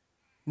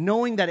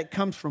 knowing that it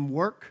comes from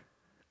work,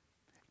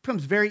 it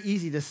becomes very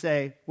easy to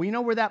say, well, you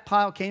know where that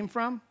pile came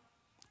from?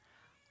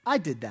 I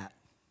did that.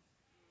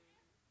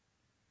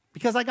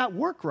 Because I got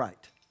work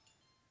right.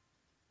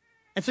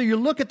 And so you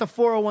look at the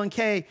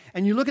 401k,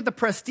 and you look at the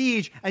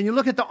prestige, and you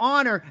look at the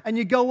honor, and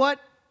you go, what?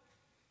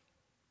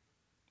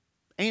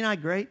 Ain't I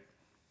great?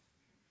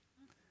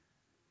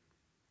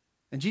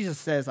 And Jesus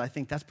says, I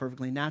think that's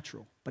perfectly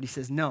natural. But he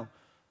says, no.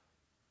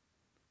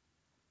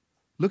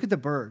 Look at the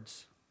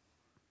birds.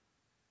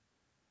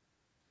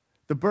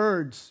 The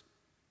birds,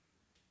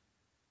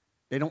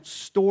 they don't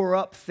store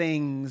up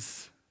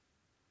things.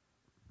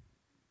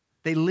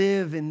 They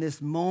live in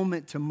this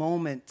moment to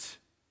moment.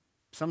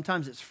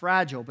 Sometimes it's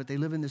fragile, but they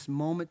live in this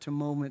moment to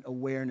moment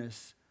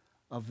awareness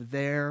of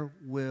there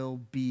will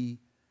be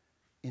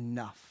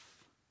enough.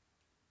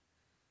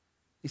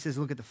 He says,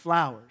 look at the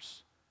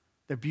flowers.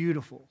 They're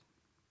beautiful.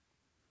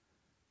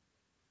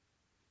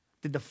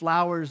 Did the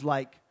flowers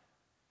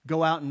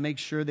go out and make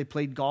sure they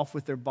played golf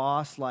with their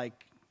boss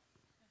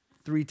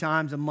 3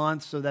 times a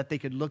month so that they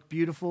could look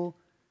beautiful?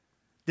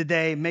 Did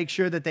they make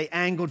sure that they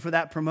angled for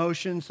that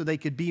promotion so they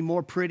could be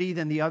more pretty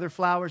than the other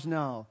flowers?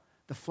 No.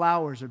 The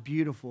flowers are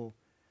beautiful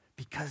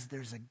because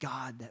there's a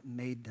God that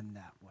made them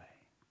that way.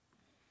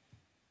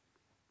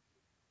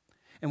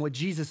 And what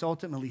Jesus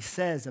ultimately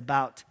says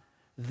about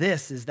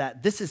this is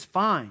that this is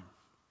fine.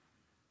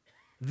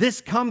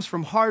 This comes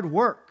from hard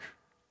work.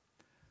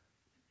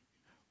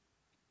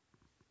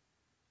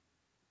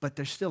 But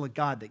there's still a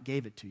God that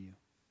gave it to you.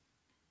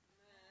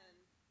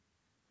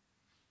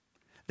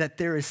 That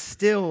there is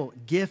still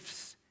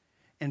gifts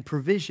and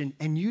provision,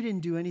 and you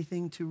didn't do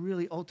anything to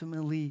really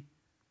ultimately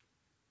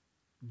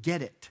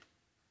get it.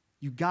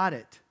 You got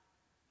it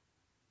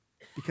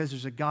because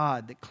there's a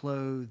God that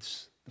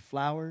clothes the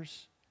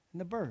flowers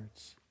and the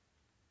birds.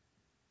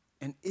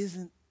 And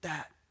isn't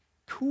that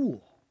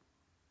cool?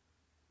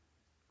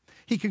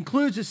 He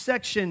concludes this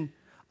section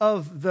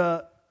of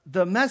the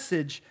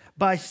message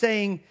by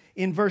saying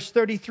in verse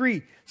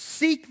 33,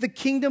 seek the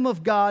kingdom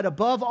of God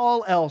above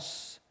all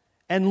else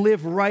and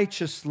live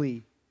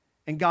righteously,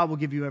 and God will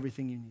give you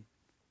everything you need.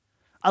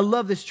 I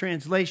love this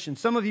translation.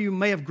 Some of you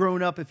may have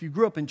grown up, if you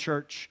grew up in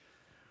church,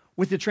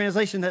 with the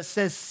translation that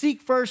says,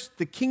 seek first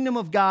the kingdom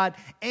of God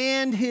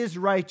and his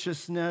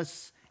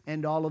righteousness,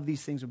 and all of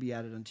these things will be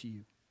added unto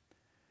you.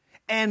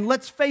 And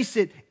let's face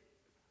it,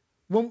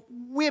 when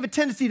we have a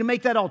tendency to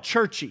make that all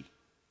churchy.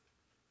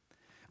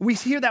 We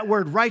hear that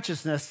word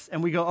righteousness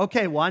and we go,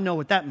 okay, well, I know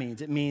what that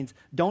means. It means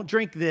don't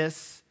drink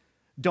this,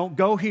 don't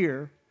go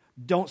here,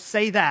 don't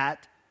say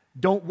that,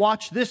 don't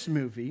watch this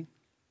movie.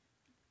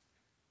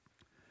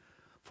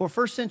 For a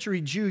first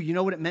century Jew, you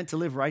know what it meant to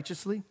live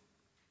righteously?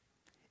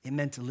 It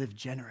meant to live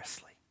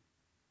generously.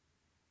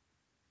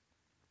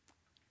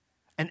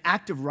 An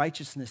act of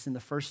righteousness in the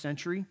first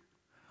century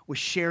was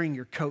sharing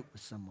your coat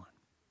with someone.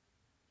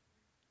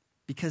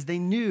 Because they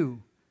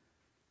knew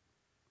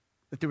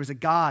that there was a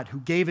God who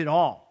gave it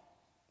all.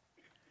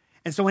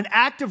 And so an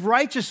act of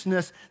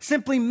righteousness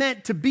simply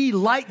meant to be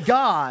like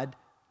God,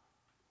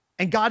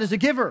 and God is a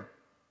giver.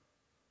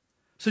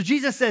 So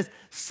Jesus says,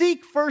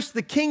 seek first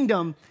the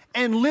kingdom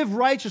and live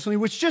righteously,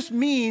 which just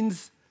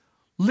means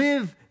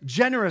live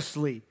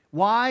generously.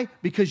 Why?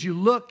 Because you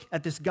look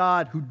at this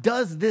God who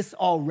does this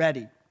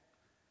already.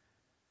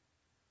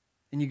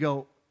 And you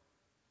go,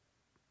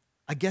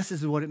 I guess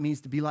this is what it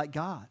means to be like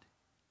God.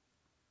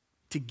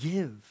 To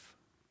give.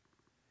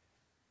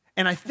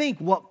 And I think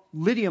what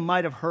Lydia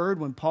might have heard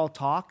when Paul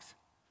talked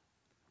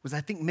was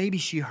I think maybe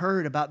she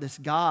heard about this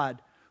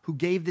God who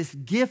gave this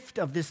gift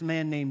of this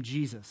man named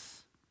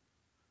Jesus,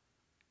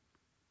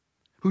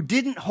 who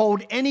didn't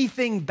hold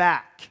anything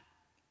back.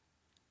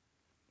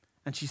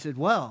 And she said,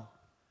 well,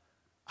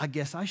 I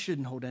guess I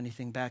shouldn't hold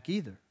anything back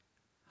either.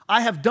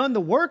 I have done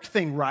the work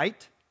thing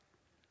right,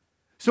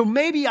 so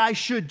maybe I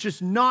should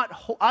just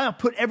I'll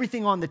put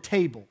everything on the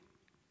table.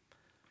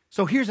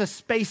 So here's a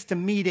space to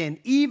meet in,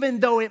 even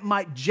though it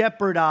might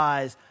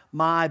jeopardize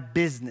my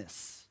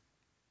business.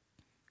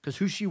 Because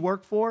who she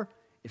worked for?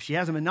 If she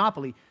has a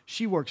monopoly,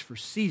 she works for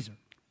Caesar.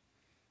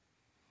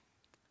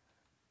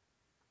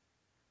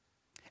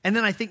 And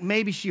then I think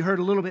maybe she heard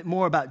a little bit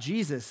more about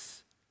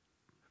Jesus,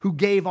 who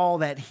gave all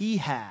that he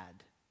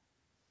had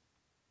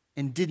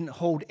and didn't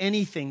hold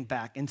anything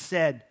back and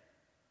said,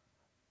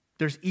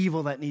 there's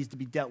evil that needs to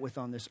be dealt with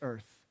on this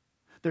earth.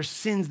 There's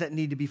sins that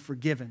need to be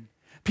forgiven.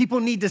 People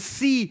need to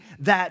see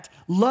that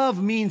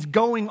love means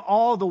going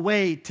all the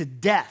way to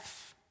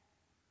death.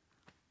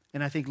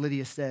 And I think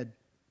Lydia said,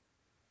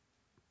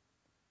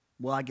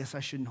 well, I guess I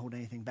shouldn't hold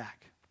anything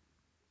back.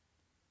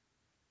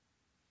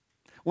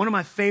 One of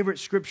my favorite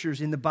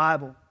scriptures in the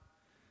Bible,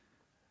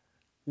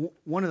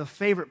 one of the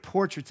favorite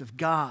portraits of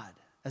God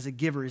as a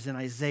giver is in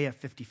Isaiah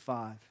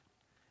 55.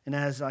 And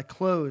as I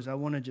close, I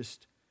want to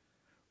just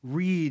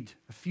read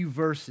a few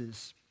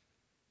verses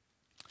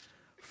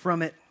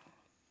from it.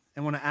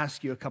 I want to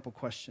ask you a couple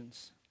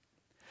questions.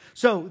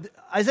 So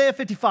Isaiah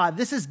 55,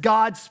 this is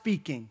God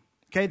speaking.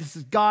 Okay, this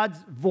is God's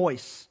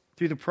voice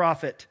through the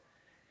prophet.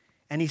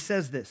 And he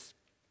says this,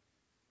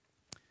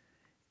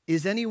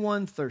 "Is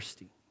anyone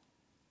thirsty?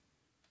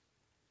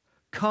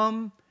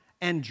 Come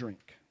and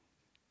drink.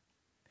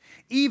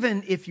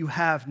 Even if you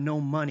have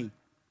no money,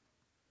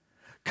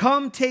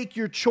 come take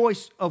your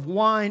choice of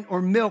wine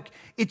or milk.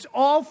 It's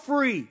all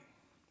free.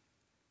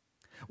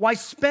 Why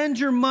spend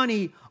your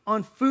money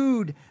on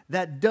food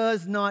that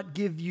does not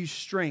give you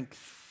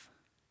strength?"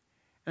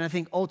 And I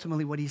think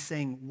ultimately what he's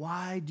saying,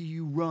 why do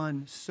you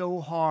run so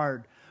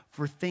hard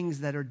for things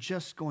that are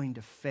just going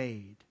to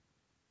fade?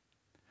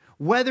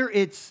 Whether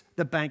it's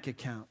the bank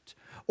account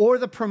or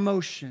the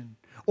promotion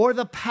or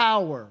the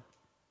power,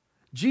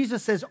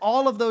 Jesus says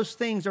all of those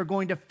things are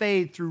going to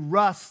fade through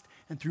rust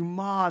and through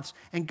moths.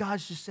 And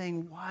God's just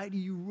saying, why do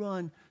you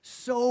run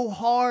so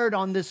hard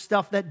on this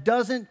stuff that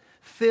doesn't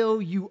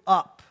fill you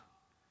up?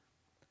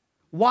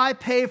 Why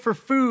pay for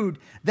food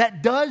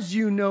that does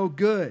you no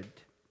good?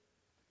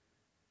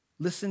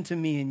 Listen to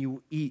me and you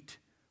will eat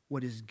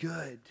what is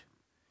good.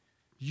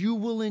 You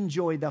will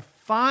enjoy the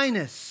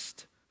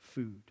finest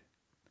food.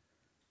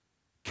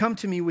 Come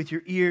to me with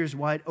your ears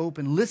wide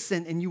open.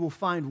 Listen and you will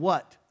find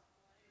what?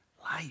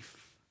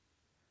 Life.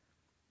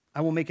 I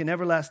will make an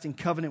everlasting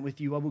covenant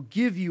with you. I will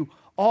give you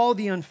all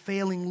the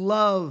unfailing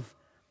love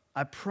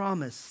I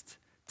promised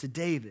to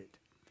David.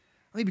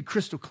 Let me be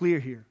crystal clear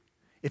here.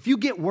 If you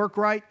get work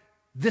right,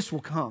 this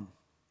will come.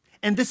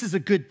 And this is a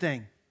good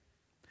thing.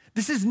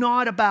 This is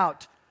not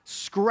about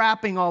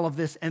scrapping all of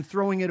this and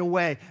throwing it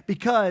away,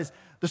 because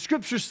the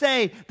scriptures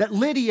say that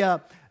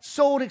Lydia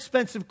sold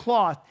expensive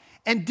cloth.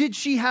 And did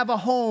she have a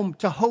home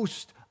to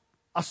host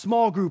a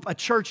small group, a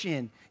church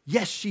in?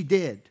 Yes, she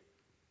did.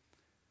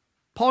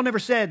 Paul never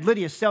said,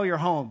 Lydia, sell your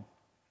home.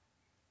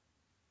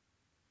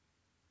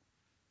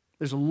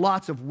 There's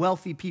lots of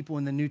wealthy people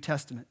in the New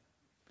Testament.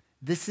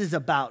 This is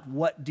about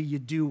what do you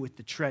do with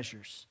the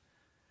treasures?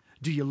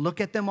 Do you look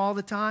at them all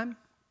the time?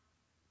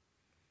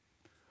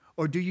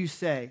 Or do you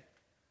say,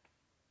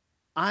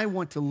 I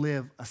want to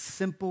live a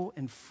simple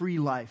and free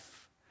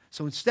life.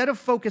 So instead of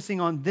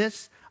focusing on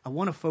this, I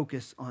want to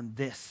focus on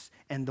this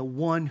and the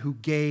one who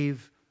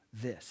gave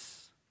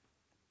this.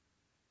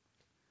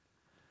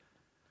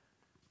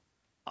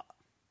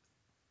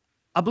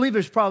 I believe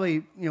there's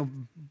probably,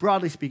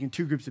 broadly speaking,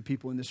 two groups of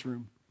people in this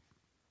room.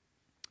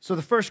 So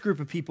the first group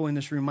of people in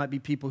this room might be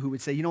people who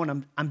would say, you know what,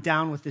 I'm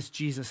down with this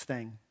Jesus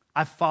thing.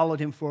 I've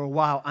followed him for a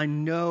while. I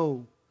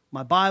know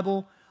my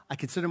Bible. I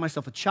consider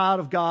myself a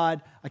child of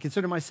God. I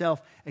consider myself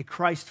a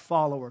Christ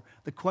follower.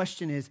 The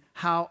question is,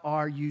 how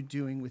are you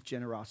doing with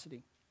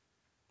generosity?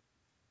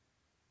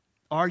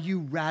 Are you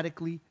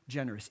radically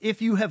generous?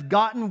 If you have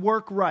gotten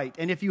work right,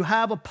 and if you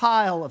have a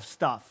pile of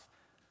stuff,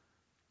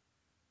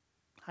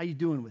 how are you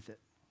doing with it?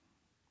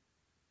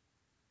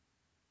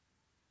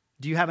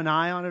 Do you have an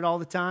eye on it all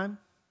the time?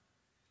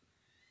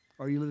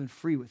 Or are you living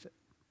free with it?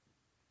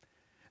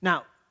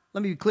 Now,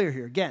 let me be clear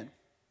here again.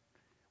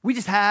 We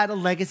just had a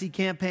legacy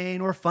campaign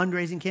or a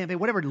fundraising campaign,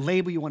 whatever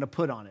label you want to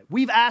put on it.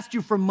 We've asked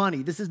you for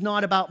money. This is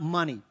not about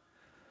money.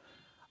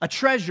 A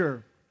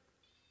treasure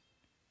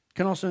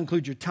can also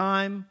include your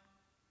time,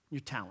 your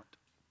talent.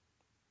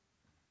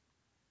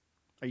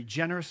 Are you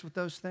generous with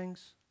those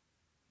things?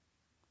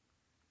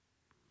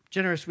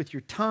 Generous with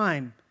your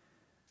time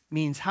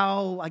means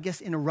how,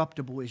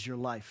 interruptible is your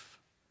life?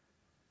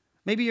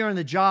 Maybe you're on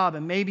the job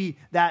and maybe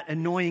that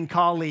annoying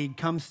colleague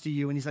comes to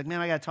you and he's like, man,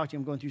 I got to talk to you.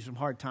 I'm going through some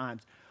hard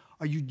times.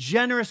 Are you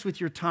generous with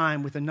your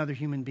time with another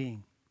human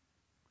being?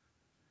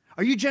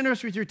 Are you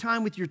generous with your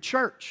time with your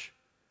church?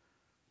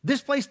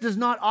 This place does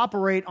not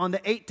operate on the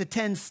 8 to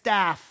 10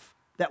 staff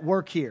that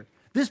work here.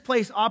 This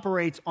place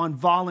operates on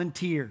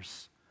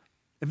volunteers.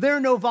 If there are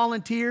no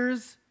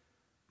volunteers,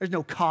 there's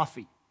no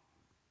coffee.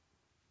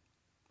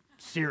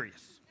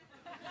 Serious.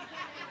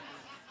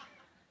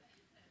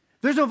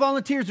 If there's no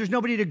volunteers, there's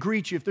nobody to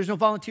greet you. If there's no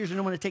volunteers, there's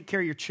no one to take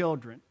care of your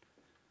children.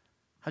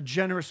 How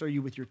generous are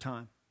you with your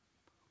time?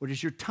 Or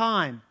does your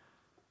time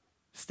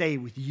stay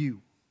with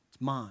you?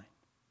 It's mine.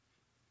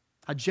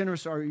 How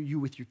generous are you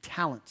with your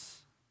talents?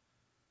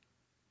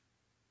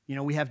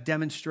 We have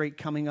Demonstrate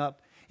coming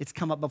up. It's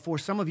come up before.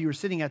 Some of you are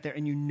sitting out there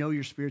and you know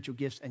your spiritual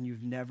gifts and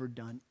you've never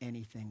done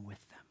anything with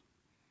them.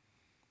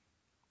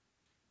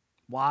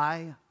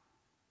 Why?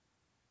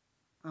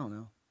 I don't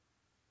know.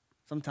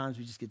 Sometimes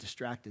we just get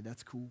distracted.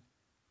 That's cool.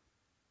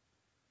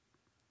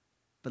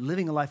 But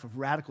living a life of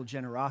radical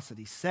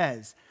generosity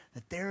says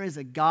that there is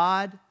a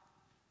God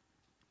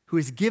who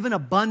has given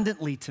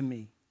abundantly to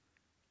me.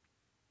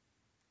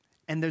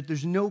 And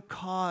there's no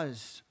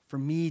cause for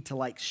me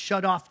to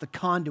shut off the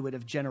conduit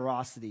of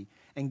generosity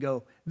and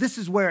go, this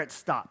is where it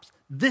stops.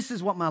 This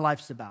is what my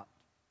life's about.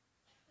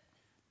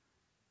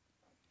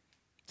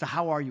 So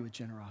how are you with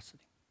generosity?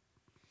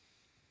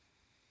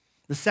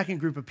 The second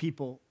group of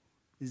people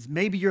is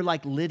maybe you're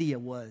like Lydia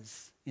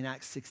was in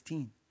Acts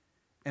 16.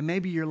 And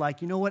maybe you're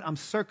like, you know what? I'm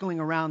circling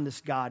around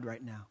this God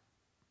right now.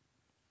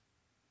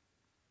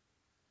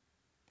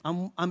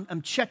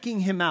 I'm checking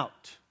him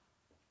out.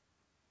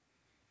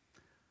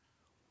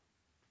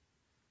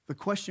 The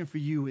question for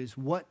you is,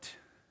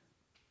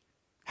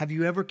 have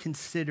you ever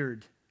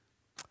considered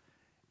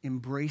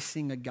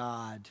embracing a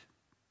God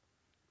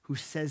who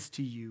says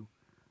to you,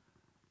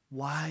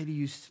 why do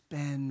you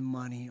spend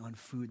money on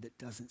food that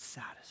doesn't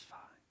satisfy?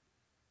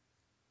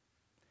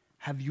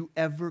 Have you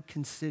ever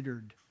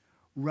considered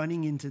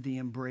running into the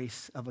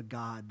embrace of a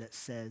God that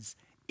says,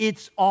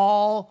 it's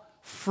all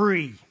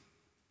free?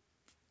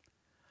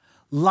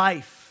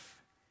 Life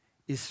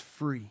is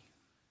free.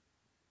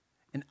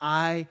 And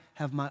I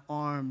have my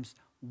arms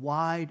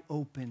wide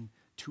open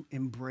to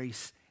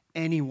embrace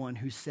anyone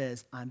who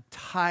says, I'm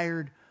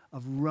tired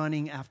of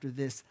running after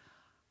this.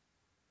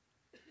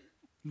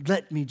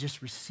 Let me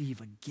just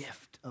receive a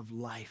gift of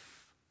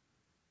life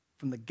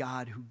from the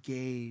God who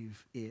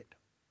gave it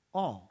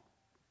all.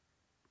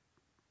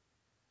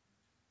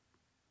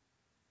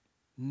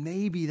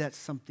 Maybe that's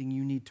something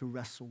you need to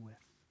wrestle with.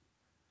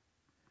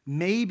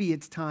 Maybe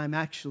it's time,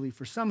 actually,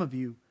 for some of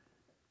you,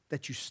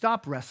 that you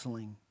stop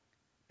wrestling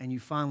and you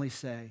finally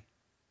say,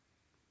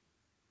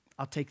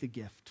 I'll take the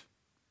gift.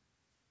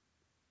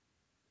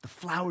 The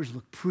flowers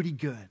look pretty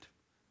good,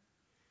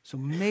 so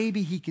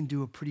maybe he can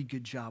do a pretty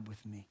good job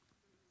with me.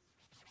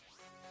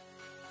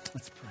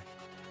 Let's pray.